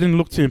didn't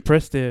look too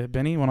impressed there,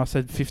 Benny, when I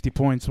said 50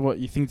 points. What,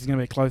 you think it's going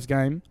to be a close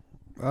game?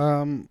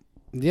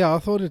 Yeah, I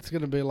thought it's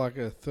going to be like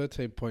a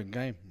 13-point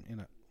game,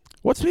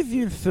 What's with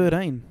you in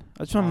 13?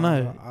 I just want to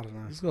know. I don't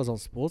know. This guy's on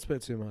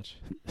Sportsbet too much.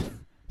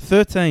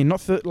 13,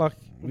 not like.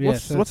 Yeah,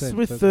 what's 13,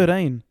 with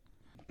 13?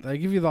 They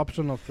give you the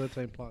option of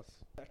 13 plus.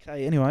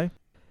 Okay, anyway.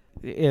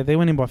 Yeah, they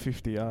went in by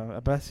 50.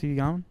 Abbas, you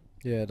going?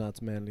 Yeah, no,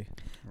 it's Manly.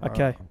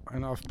 Okay.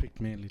 And I've picked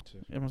Manly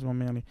too. Everyone's gone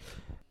Manly.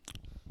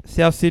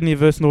 South Sydney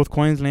versus North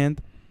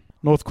Queensland.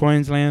 North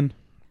Queensland.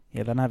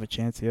 Yeah, they don't have a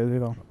chance here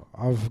either.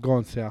 I've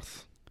gone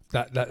South.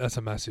 That's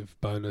a massive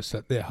bonus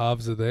that their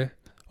halves are there.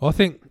 I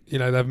think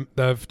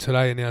they've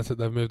today announced that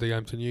they've moved the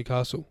game to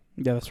Newcastle.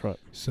 Yeah, that's right.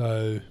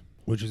 So,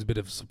 which is a bit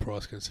of a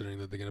surprise considering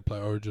that they're going to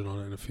play Origin on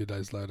it a few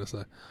days later. So,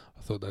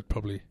 I thought they'd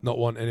probably not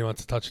want anyone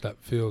to touch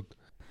that field.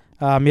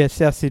 Yeah,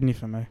 South Sydney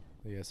for me.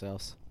 Yeah,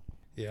 South.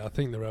 Yeah, I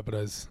think the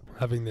Rabbitohs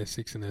having their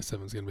 6 and their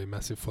 7 is going to be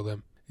massive for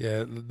them.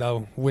 Yeah,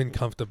 they'll win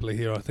comfortably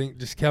here, I think.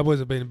 Just Cowboys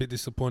have been a bit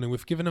disappointing.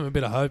 We've given them a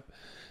bit of hope,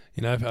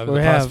 over the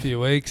past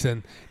few weeks,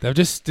 and they've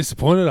just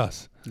disappointed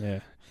us. Yeah.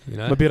 I'm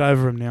I'm a bit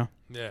over them now.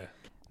 Yeah.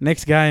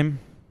 Next game,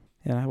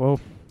 they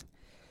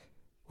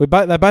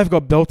both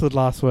got belted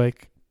last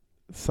week,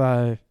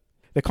 so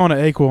they're kind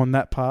of equal on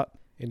that part.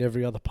 In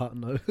every other part,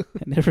 no.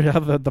 In every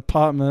other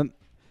department,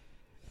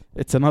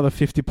 it's another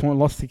 50-point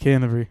loss to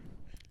Canterbury.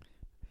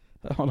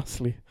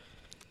 Honestly.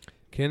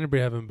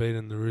 Canterbury haven't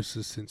beaten the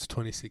Roosters since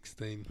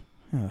 2016,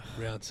 Ugh.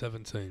 round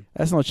 17.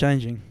 That's not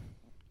changing.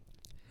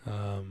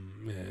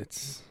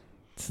 It's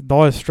It's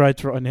dire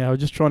straits right now. We're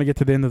just trying to get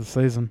to the end of the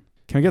season.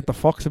 Can we get the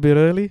Fox a bit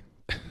early?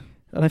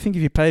 I think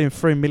if you paid him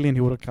 $3 million,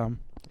 he would have come.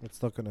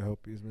 It's not going to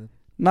help you, man.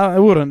 No, it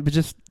wouldn't, but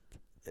just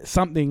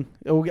something.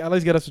 It will at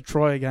least get us to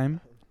try a game.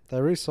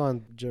 They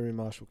re-signed Jerry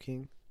Marshall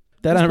King.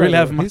 They don't really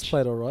have much. He's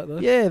played all right, though.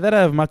 Yeah, they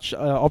don't have much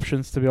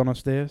options, to be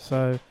honest, there.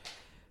 So,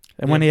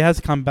 and when he has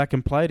come back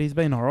and played, he's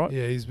been all right.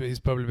 Yeah, he's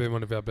probably been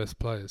one of our best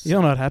players.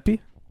 You're not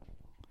happy?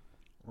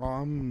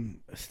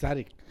 I'm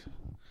ecstatic.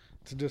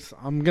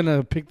 I'm going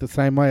to pick the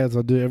same way as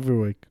I do every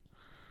week.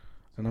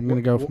 And I'm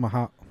going to go for my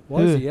heart.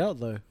 Why is he out,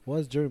 though? Why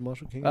is Jerry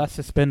Marshall King out?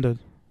 Suspended.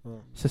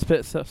 Oh.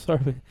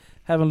 Sorry,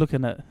 have a look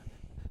at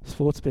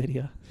Sportsbet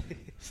here.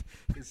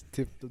 He's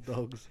tipped the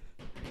dogs.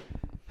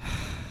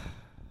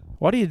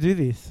 Why do you do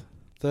this?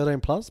 13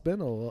 plus,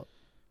 Ben, or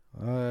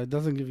what? It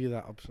doesn't give you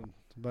that option.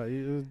 But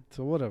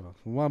so whatever.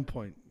 1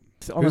 point.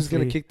 Who's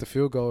going to kick the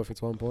field goal if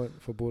it's 1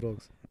 point for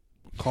Bulldogs?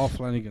 Kyle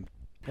Flanagan.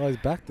 Oh, he's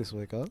back this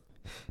week, huh?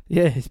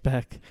 Yeah, he's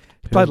back.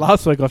 He played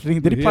last week, I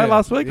think. Did he play Yeah,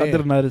 last week? I yeah.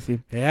 didn't notice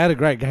him. He had a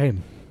great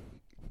game.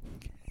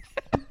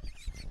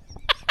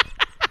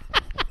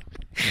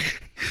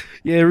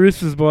 Yeah,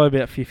 Roosters by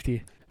about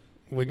 50.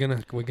 We're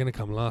gonna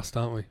come last,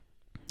 aren't we?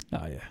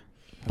 Oh, yeah.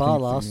 Bar think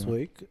so, last yeah.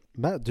 week,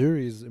 Matt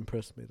Dury's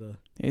impressed me though.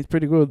 He's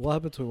pretty good. What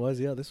happened to him? Why is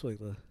he out this week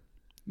though?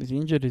 Is he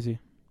injured, is he?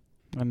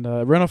 And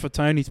Renoff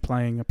Tony's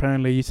playing.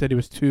 Apparently, you said he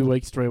was 2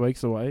 weeks, 3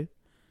 weeks away.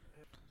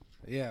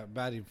 Yeah,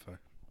 bad info.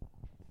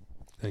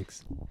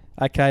 Thanks.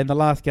 Okay, in the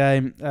last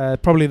game,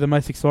 probably the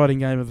most exciting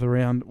game of the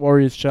round,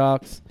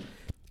 Warriors-Sharks.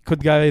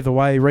 Could go either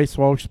way. Reece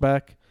Walsh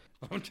back.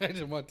 I'm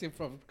changing my team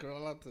from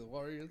Cronulla to the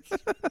Warriors.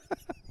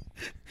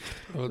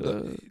 Well,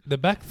 the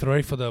back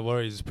three for the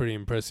Warriors is pretty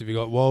impressive. You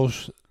got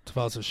Walsh,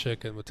 Tavasa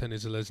and Watene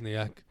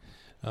Zelezniak.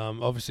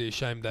 Obviously, a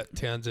shame that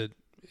Townsend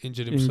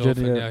injured himself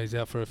and now he's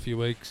out for a few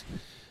weeks,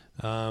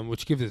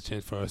 which gives it a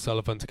chance for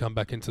O'Sullivan to come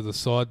back into the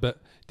side. But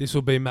this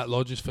will be Matt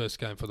Lodge's first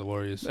game for the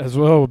Warriors. As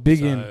well,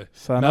 big in.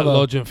 So Matt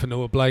Lodge and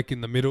Fanua Blake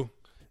in the middle.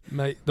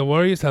 Mate, the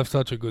Warriors have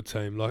such a good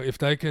team. Like, if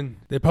they can,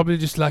 they're probably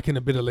just lacking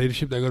a bit of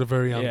leadership. They've got a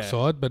very young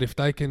side, but if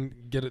they can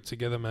get it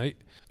together, mate.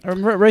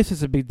 Race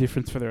is a big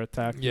difference for their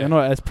attack. Yeah, they're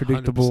not as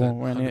predictable,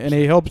 100%. and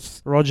he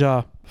helps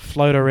Roger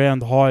float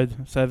around,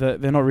 hide, so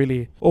that they're not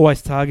really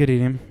always targeting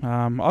him.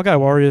 I'll go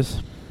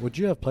Warriors. Would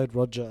you have played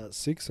Roger at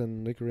 6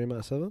 and Nicarima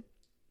at 7?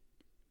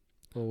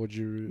 Or would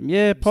you?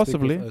 Yeah, stick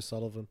possibly. with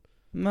O'Sullivan?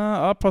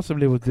 No, I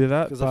possibly would do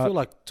that. Because I feel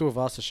like two of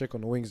us to check on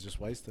the wings is just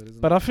wasted,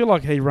 isn't But it? I feel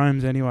like he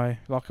roams anyway,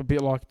 like a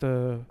bit like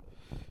they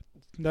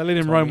let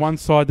him Tommy. roam one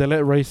side, they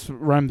let Reece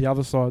roam the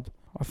other side.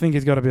 I think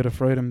he's got a bit of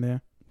freedom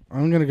there.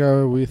 I'm going to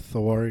go with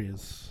the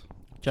Warriors.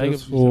 Jacob,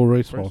 Just for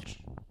Reece Reece. Walsh.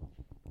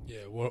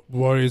 Yeah,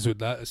 Warriors with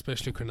that,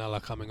 especially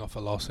Cronulla coming off a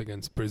loss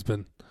against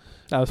Brisbane.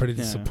 That was Pretty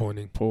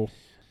disappointing. Poor.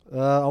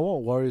 I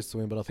want Warriors to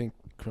win, but I think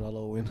Cronulla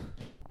will win.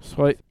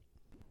 Sweet.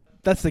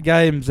 That's the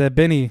games.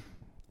 Benny,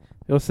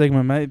 your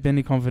segment, mate.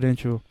 Benny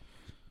Confidential.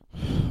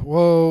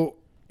 Well,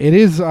 it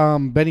is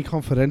Benny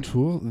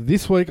Confidential.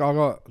 This week I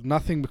got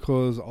nothing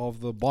because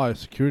of the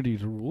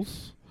biosecurity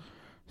rules.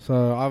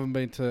 So I haven't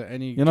been to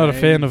any. You're not a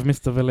fan of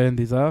Mr.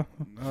 Valandis, huh?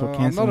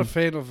 I'm not a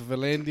fan of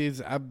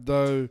Valandis,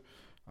 Abdo.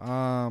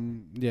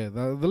 Yeah,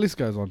 the list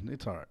goes on.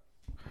 It's alright.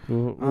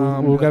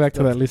 We'll go back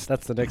to that list.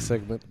 That's the next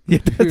segment. Yeah,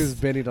 Who's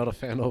Benny not a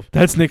fan of?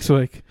 that's next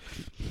week.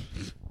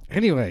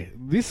 Anyway,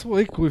 this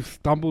week we've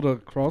stumbled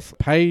across a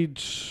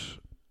page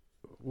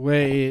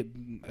where it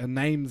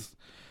names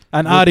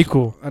An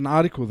article.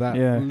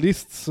 that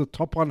lists the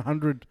top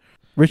 100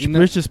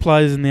 Richest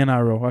players in the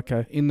NRL.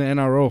 Okay. in the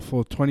NRL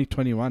for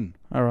 2021.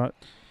 All right.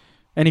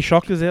 Any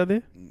shockers out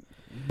there?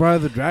 Bro,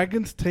 the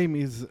Dragons team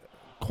is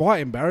quite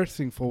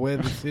embarrassing for where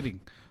they're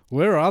sitting.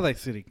 Where are they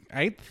sitting?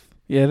 8th?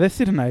 Yeah, they're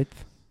sitting 8th.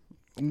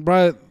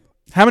 Bro,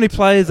 How many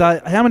players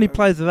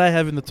do they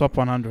have in the top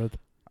 100?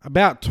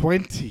 about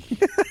 20.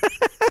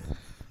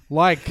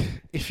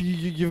 Like, if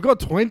you've got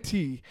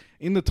 20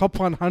 in the top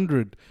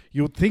 100,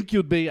 you would think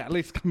you'd be at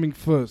least coming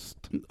first.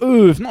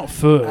 Ooh, if not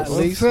first. At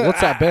least.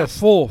 What's at best?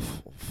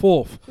 Fourth.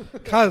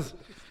 Because,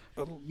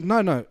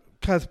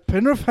 because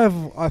Penrith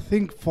have, I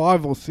think,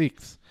 5 or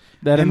 6.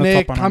 They're in the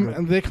top 100.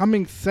 And they're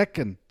coming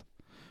second.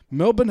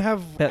 Melbourne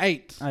have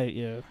 8. 8,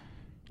 yeah.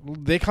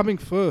 They're coming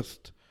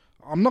first.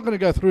 I'm not going to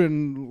go through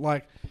and,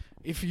 like,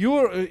 if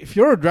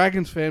you're a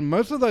Dragons fan,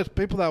 most of those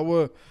people that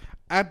were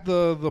at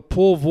the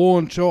Paul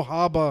Vaughan Shell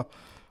Harbour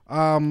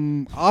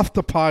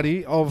after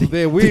party of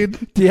their win.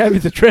 Do you have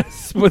his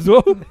address as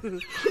well?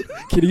 Can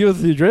you give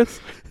us the address?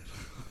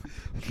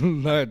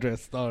 No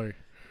address, sorry.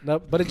 No,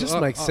 but it just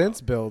makes sense,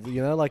 Bill.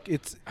 You know, like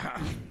it's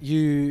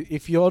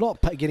if you're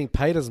not getting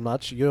paid as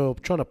much, you're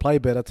trying to play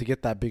better to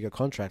get that bigger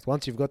contract.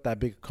 Once you've got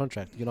that bigger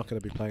contract, you're not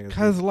going to be playing as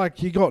Because,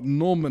 like, you got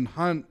Norman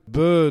Hunt,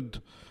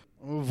 Bird,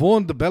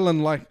 Vaughan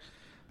DeBellin, like,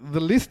 the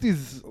list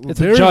is It's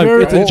a very, joke.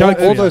 very... It's a joke.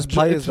 All those It's a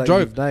players that joke.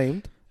 you've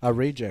named are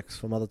rejects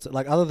from other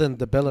like other than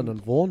DeBellin and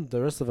Vaughan,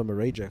 the rest of them are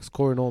rejects.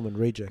 Corey Norman,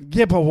 reject.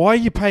 Yeah, but why are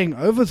you paying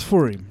overs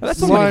for him?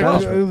 That's not like,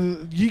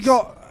 management. you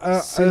got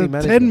a Silly $10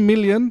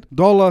 management.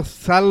 million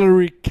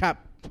salary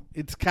cap.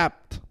 It's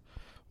capped.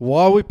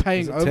 Why are we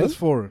paying Is it overs 10?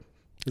 for it?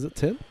 Is it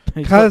 10?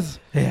 Because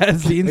he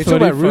has the Are you inside talking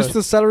about info.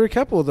 Roosters salary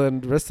cap or the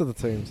rest of the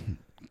teams?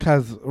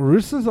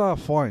 Roosters are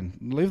fine.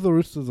 Leave the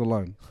Roosters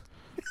alone.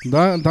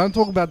 Don't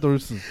talk about the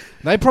Roosters.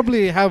 They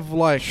probably have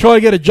like... Try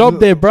to get a job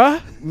there, bruh.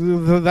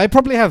 They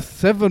probably have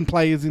 7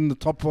 players in the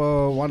top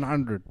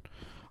 100.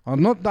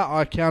 Not that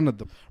I counted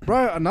them,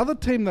 bro. Another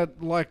team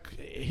that like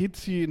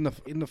hits you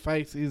in the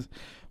face is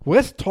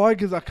West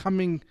Tigers are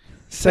coming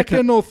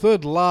second or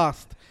third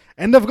last,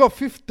 and they've got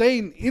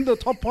 15 in the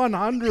top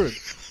 100.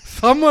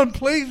 Someone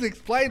please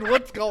explain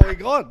what's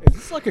going on. Is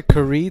this like a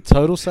career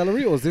total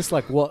salary, or is this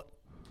like what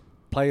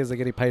players are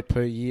getting paid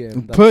per year?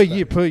 And Per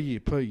year.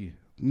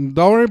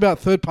 Don't worry about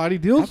third party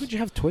How deals. could you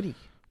have 20?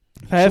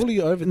 Have- Surely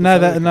you're over the No,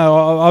 salary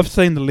cap. I've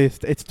seen the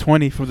list. It's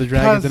 20 for the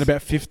Dragons and Because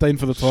about 15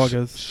 for the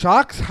Tigers.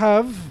 Sharks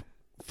have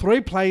 3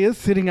 players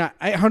sitting at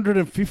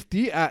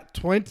 850 at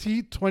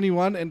 20,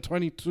 21 and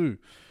 22.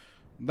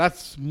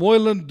 That's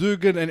Moylan,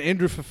 Dugan, and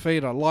Andrew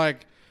Fafita.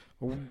 Like,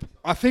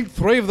 I think all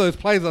three of those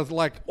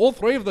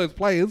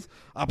players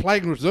are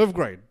playing reserve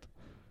grade.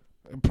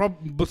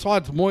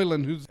 Besides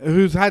Moylan,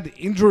 who's had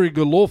injury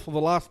galore for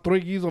the last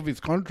 3 years of his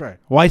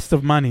contract. Waste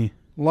of money.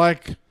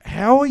 Like,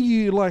 how are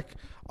you, like...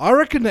 I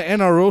reckon the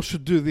NRL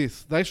should do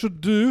this. They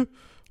should do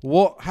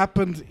what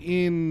happened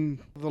in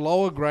the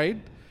lower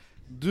grade,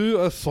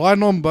 do a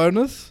sign-on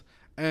bonus,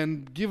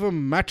 and give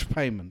them match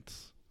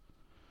payments.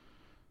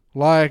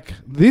 Like,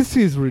 this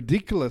is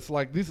ridiculous.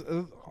 Like, this...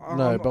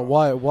 No, but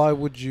why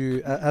would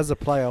you, as a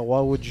player,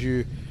 why would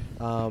you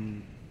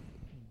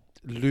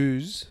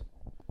lose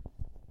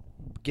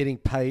getting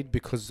paid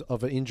because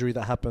of an injury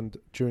that happened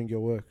during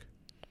your work?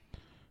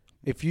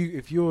 If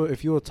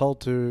you were told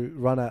to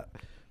run at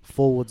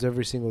forwards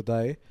every single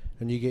day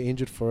and you get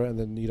injured for it and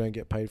then you don't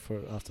get paid for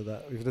it after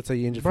that, if let's say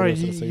you're injured for the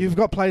rest of the season. You've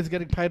got players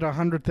getting paid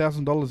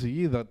 $100,000 a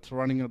year that's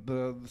running at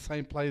the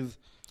same players.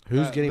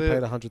 Who's getting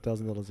paid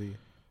 $100,000 a year?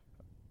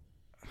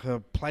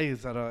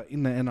 Players that are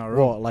in the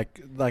NRL. What,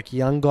 like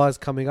young guys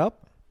coming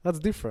up? That's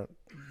different.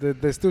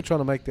 They're still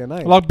trying to make their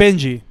name. Like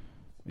Benji.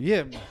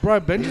 Yeah, bro,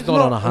 Benji's not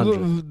on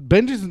 100.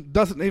 Benji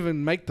doesn't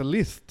even make the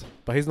list.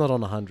 But he's not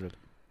on 100.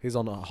 He's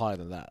on higher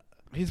than that.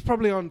 He's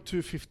probably on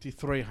 250,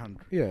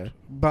 300. Yeah.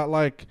 But,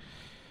 like,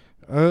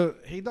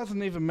 he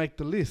doesn't even make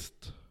the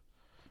list.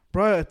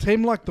 Bro, a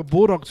team like the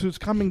Bulldogs, who's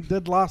coming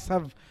dead last,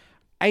 have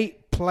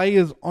 8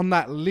 players on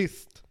that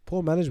list.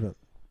 Poor management.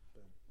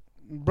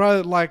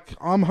 Bro, like,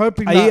 I'm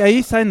hoping Are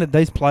you saying that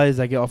these players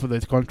that get offered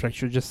those contracts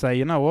should just say,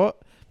 you know what?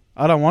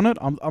 I don't want it.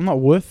 I'm not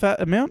worth that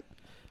amount.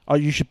 Oh,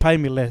 you should pay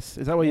me less.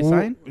 Is that what you're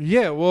saying?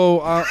 Yeah,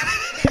 well...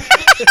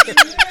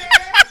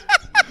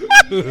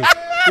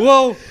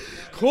 well,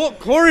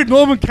 Corey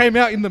Norman came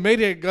out in the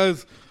media and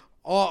goes,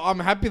 "Oh, I'm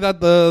happy that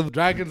the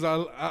Dragons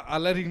are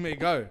letting me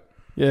go.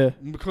 Yeah.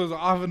 Because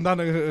I haven't done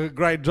a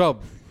great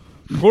job."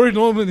 Corey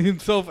Norman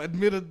himself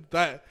admitted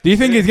that. Do you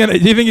think he's gonna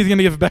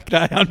give back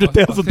that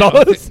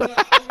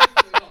 $100,000?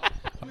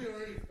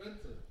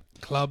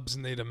 Clubs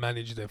need to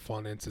manage their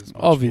finances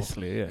much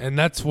Obviously, more. yeah. And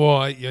that's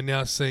why you're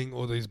now seeing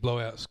all these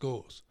blowout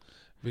scores.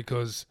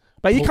 Because...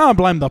 But you can't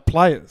blame the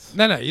players.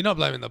 No, you're not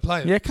blaming the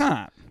players. You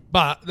can't.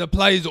 But the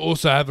players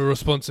also have a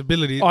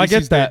responsibility. I This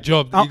get is their that.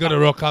 job. You got to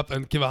rock up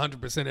and give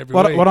 100% every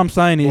week. What I'm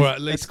saying is... Or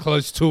at least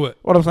close to it.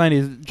 What I'm saying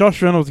is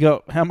Josh Reynolds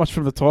got how much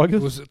from the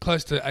Tigers? Was it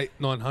close to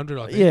 900,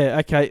 I think? Yeah,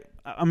 okay.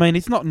 I mean,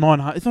 it's not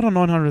It's not a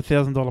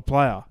 $900,000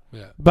 player.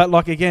 Yeah. But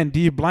like again,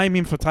 do you blame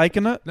him for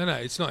taking it? No,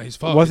 it's not his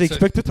fault. Was he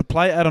expected to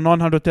play at a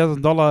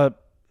 $900,000?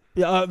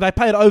 Yeah, they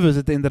paid overs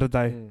at the end of the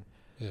day.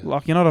 Yeah.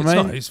 Like, you know what I mean?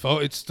 It's not his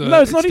fault. It's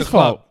not his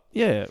club. fault.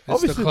 Yeah,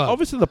 It's the club.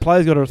 obviously the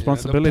players got a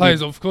responsibility. The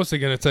players, of course, they're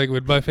going to take it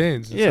with both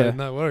hands. Yeah, so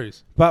no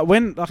worries. But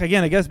when, like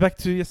again, it goes back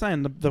to you're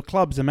saying the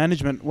clubs, the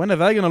management. When are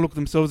they going to look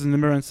themselves in the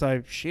mirror and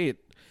say, "Shit,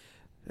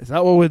 is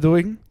that what we're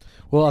doing?"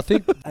 Well, I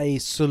think a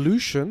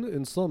solution,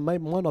 and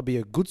might not be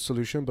a good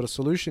solution, but a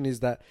solution is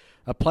that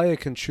a player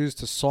can choose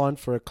to sign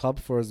for a club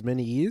for as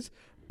many years,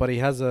 but he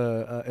has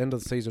a end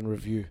of the season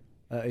review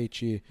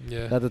each year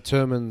that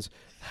determines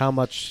how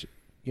much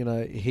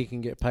he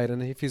can get paid,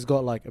 and if he's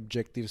got like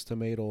objectives to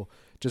meet or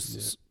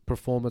just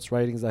performance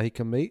ratings that he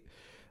can meet.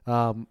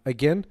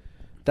 Again,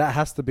 that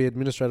has to be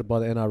administrated by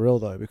the NRL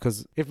though,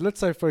 because if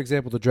let's say for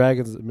example the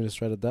Dragons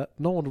administrated that,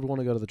 no one would want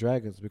to go to the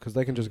Dragons because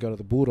they can just go to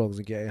the Bulldogs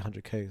and get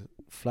 800k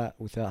flat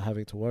without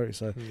having to worry.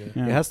 So it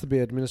has to be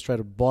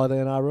administrated by the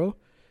NRL,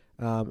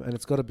 and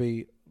it's got to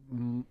be,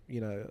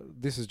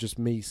 this is just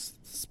me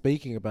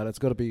speaking about it. It's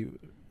got to be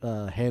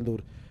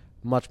handled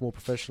much more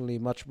professionally,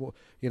 much more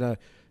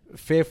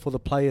fair for the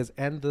players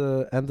and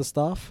the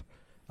staff.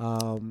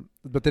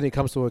 But then it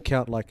comes to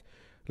account like,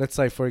 let's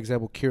say, for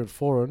example, Kieran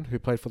Foran, who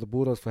played for the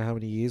Bulldogs for how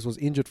many years, was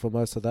injured for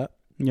most of that.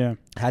 Yeah.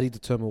 How do you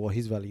determine what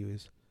his value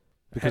is?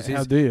 Because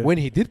when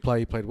he did play,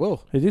 he played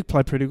well. He did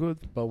play pretty good.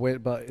 But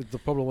the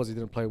problem was he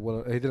didn't play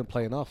well. He didn't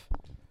play enough.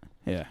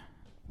 Yeah.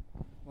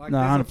 Like,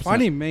 there's a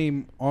funny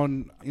meme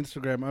on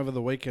Instagram over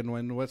the weekend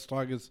when West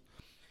Tigers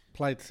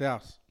played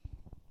South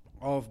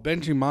of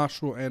Benji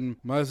Marshall and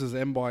Moses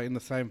Mbai in the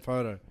same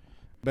photo.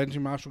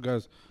 Benji Marshall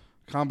goes,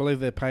 "Can't believe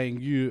they're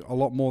paying you a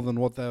lot more than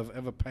what they've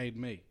ever paid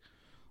me."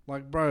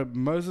 Like, bro,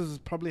 Moses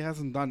probably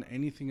hasn't done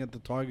anything at the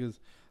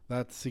Tigers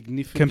that's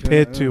significant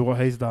compared to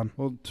what he's done.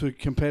 Well,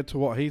 compared to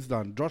what he's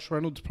done, Josh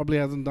Reynolds probably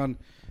hasn't done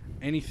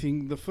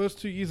anything. The first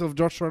 2 years of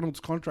Josh Reynolds'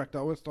 contract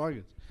at West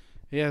Tigers,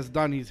 he has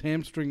done his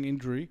hamstring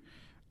injury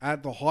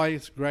at the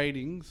highest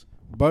gradings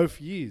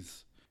both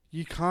years.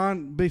 You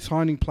can't be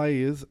signing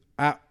players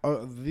at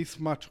this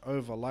much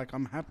over. Like,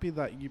 I'm happy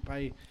that you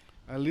pay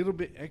a little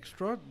bit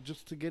extra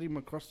just to get him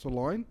across the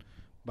line,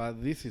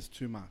 but this is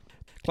too much.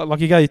 Like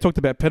you talked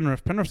about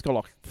Penrith. Penrith's got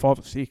like 5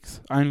 or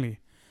 6 only.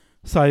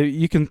 So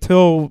you can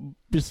tell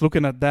just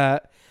looking at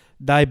that,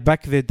 they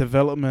back their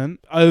development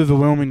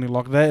overwhelmingly.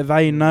 Like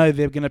they know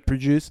they're going to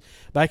produce.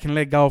 They can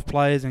let go of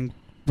players and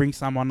bring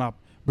someone up,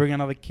 bring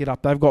another kid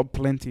up. They've got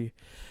plenty.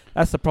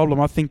 That's the problem.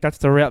 I think that's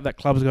the route that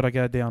clubs got to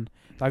go down.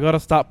 They got to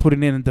start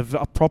putting in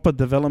a proper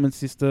development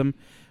system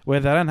where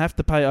they don't have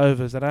to pay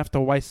overs. They don't have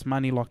to waste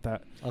money like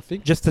that. I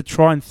think just to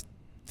try and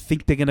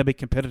think they're going to be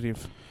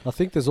competitive. I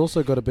think there's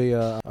also got to be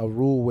a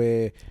rule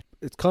where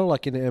it's kind of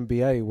like in the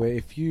NBA,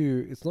 where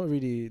it's not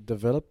really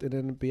developed in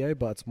the NBA,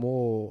 but it's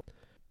more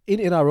in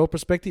NRL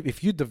perspective.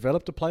 If you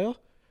developed a player,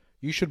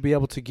 you should be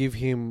able to give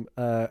him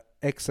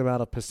X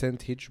amount of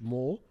percentage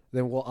more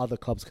than what other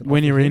clubs can.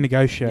 When you offer him.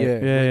 renegotiate,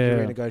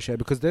 you renegotiate,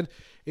 because then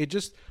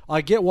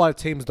I get why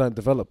teams don't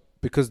develop,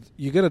 because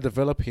you're going to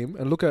develop him,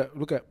 and look at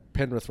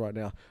Penrith right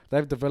now.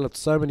 They've developed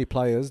so many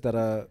players that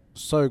are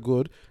so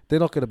good. They're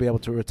not going to be able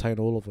to retain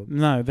all of them.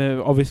 No,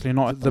 they're obviously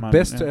not. The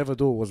best to ever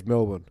do it was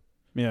Melbourne.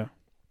 Yeah.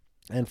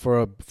 And for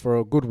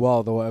a good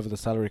while, they were over the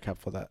salary cap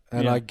for that.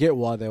 And I get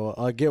why they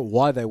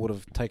would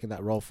have taken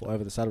that role for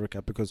over the salary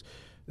cap, because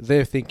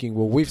they're thinking,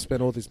 well, we've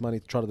spent all this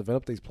money to try to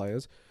develop these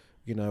players.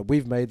 You know,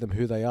 we've made them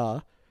who they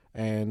are,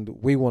 and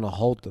we want to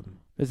hold them.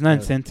 There's no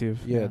incentive.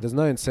 Yeah, there's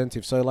no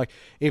incentive. So, like,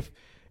 if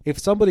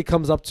somebody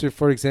comes up to,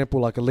 for example,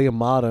 like a Liam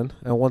Martin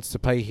and wants to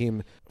pay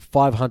him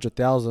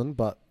 $500,000,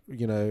 but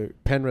you know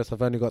Penrith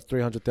have only got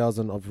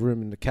 $300,000 of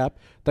room in the cap,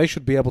 they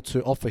should be able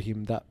to offer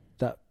him that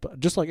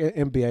just like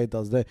NBA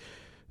does.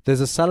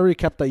 There's a salary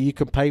cap that you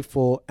can pay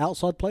for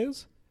outside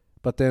players,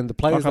 but then the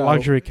players like a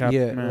luxury cap.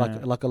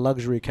 Like a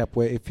luxury cap,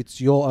 where if it's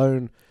your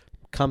own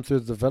come through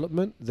the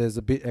development, there's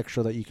a bit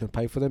extra that you can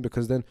pay for them,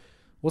 because then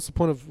what's the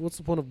point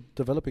of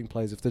developing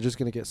players if they're just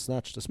going to get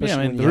snatched,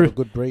 especially when you have a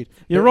good breed?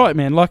 You're right,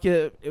 man. Like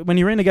when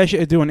you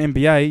renegotiate a deal in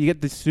NBA, you get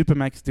this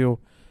Supermax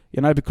deal,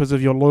 you know, because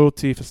of your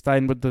loyalty for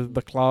staying with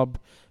the club,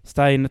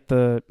 staying at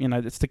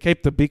it's to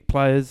keep the big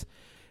players,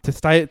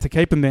 to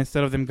keep them there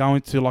instead of them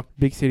going to like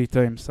big city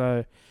teams.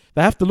 So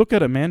they have to look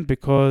at it, man,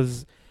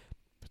 because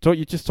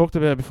you just talked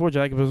about it before,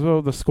 Jacob, as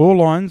well. The score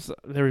lines,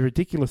 they're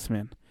ridiculous,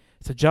 man.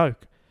 It's a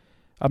joke.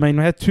 I mean,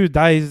 we had 2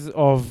 days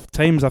of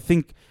teams. I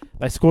think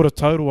they scored a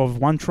total of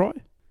 1 try.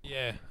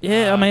 Yeah.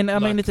 Yeah, I mean,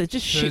 it's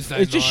just shit.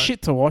 It's just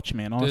shit to watch,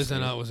 man. Honestly. Thursday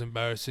night was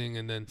embarrassing,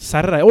 and then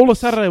all of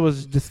Saturday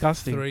was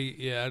disgusting.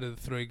 Out of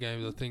the 3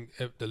 games, I think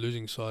the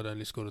losing side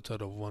only scored a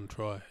total of 1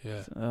 try.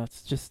 Yeah.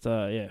 It's just So,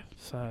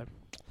 a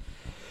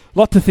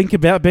lot to think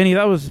about, Benny.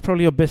 That was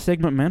probably your best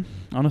segment, man.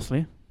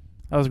 Honestly,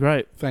 that was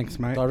great. Thanks,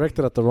 mate.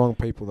 Directed at the wrong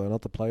people, though,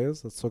 not the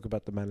players. Let's talk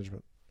about the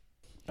management.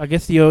 I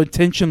guess your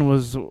intention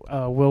was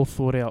well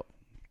thought out.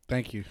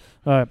 Thank you.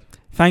 All right.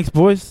 Thanks,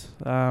 boys.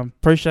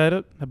 Appreciate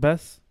it. The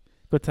best.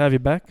 Good to have you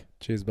back.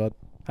 Cheers, bud.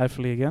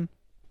 Hopefully again.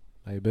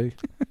 Maybe.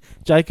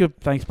 Jacob,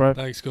 thanks, bro.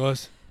 Thanks,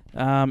 guys.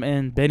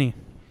 And Benny.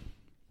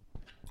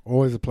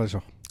 Always a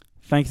pleasure.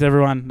 Thanks,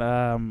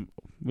 everyone.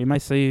 We may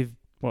see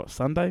you,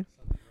 Sunday?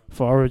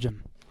 For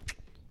Origin.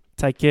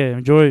 Take care.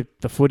 Enjoy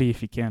the footy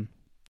if you can.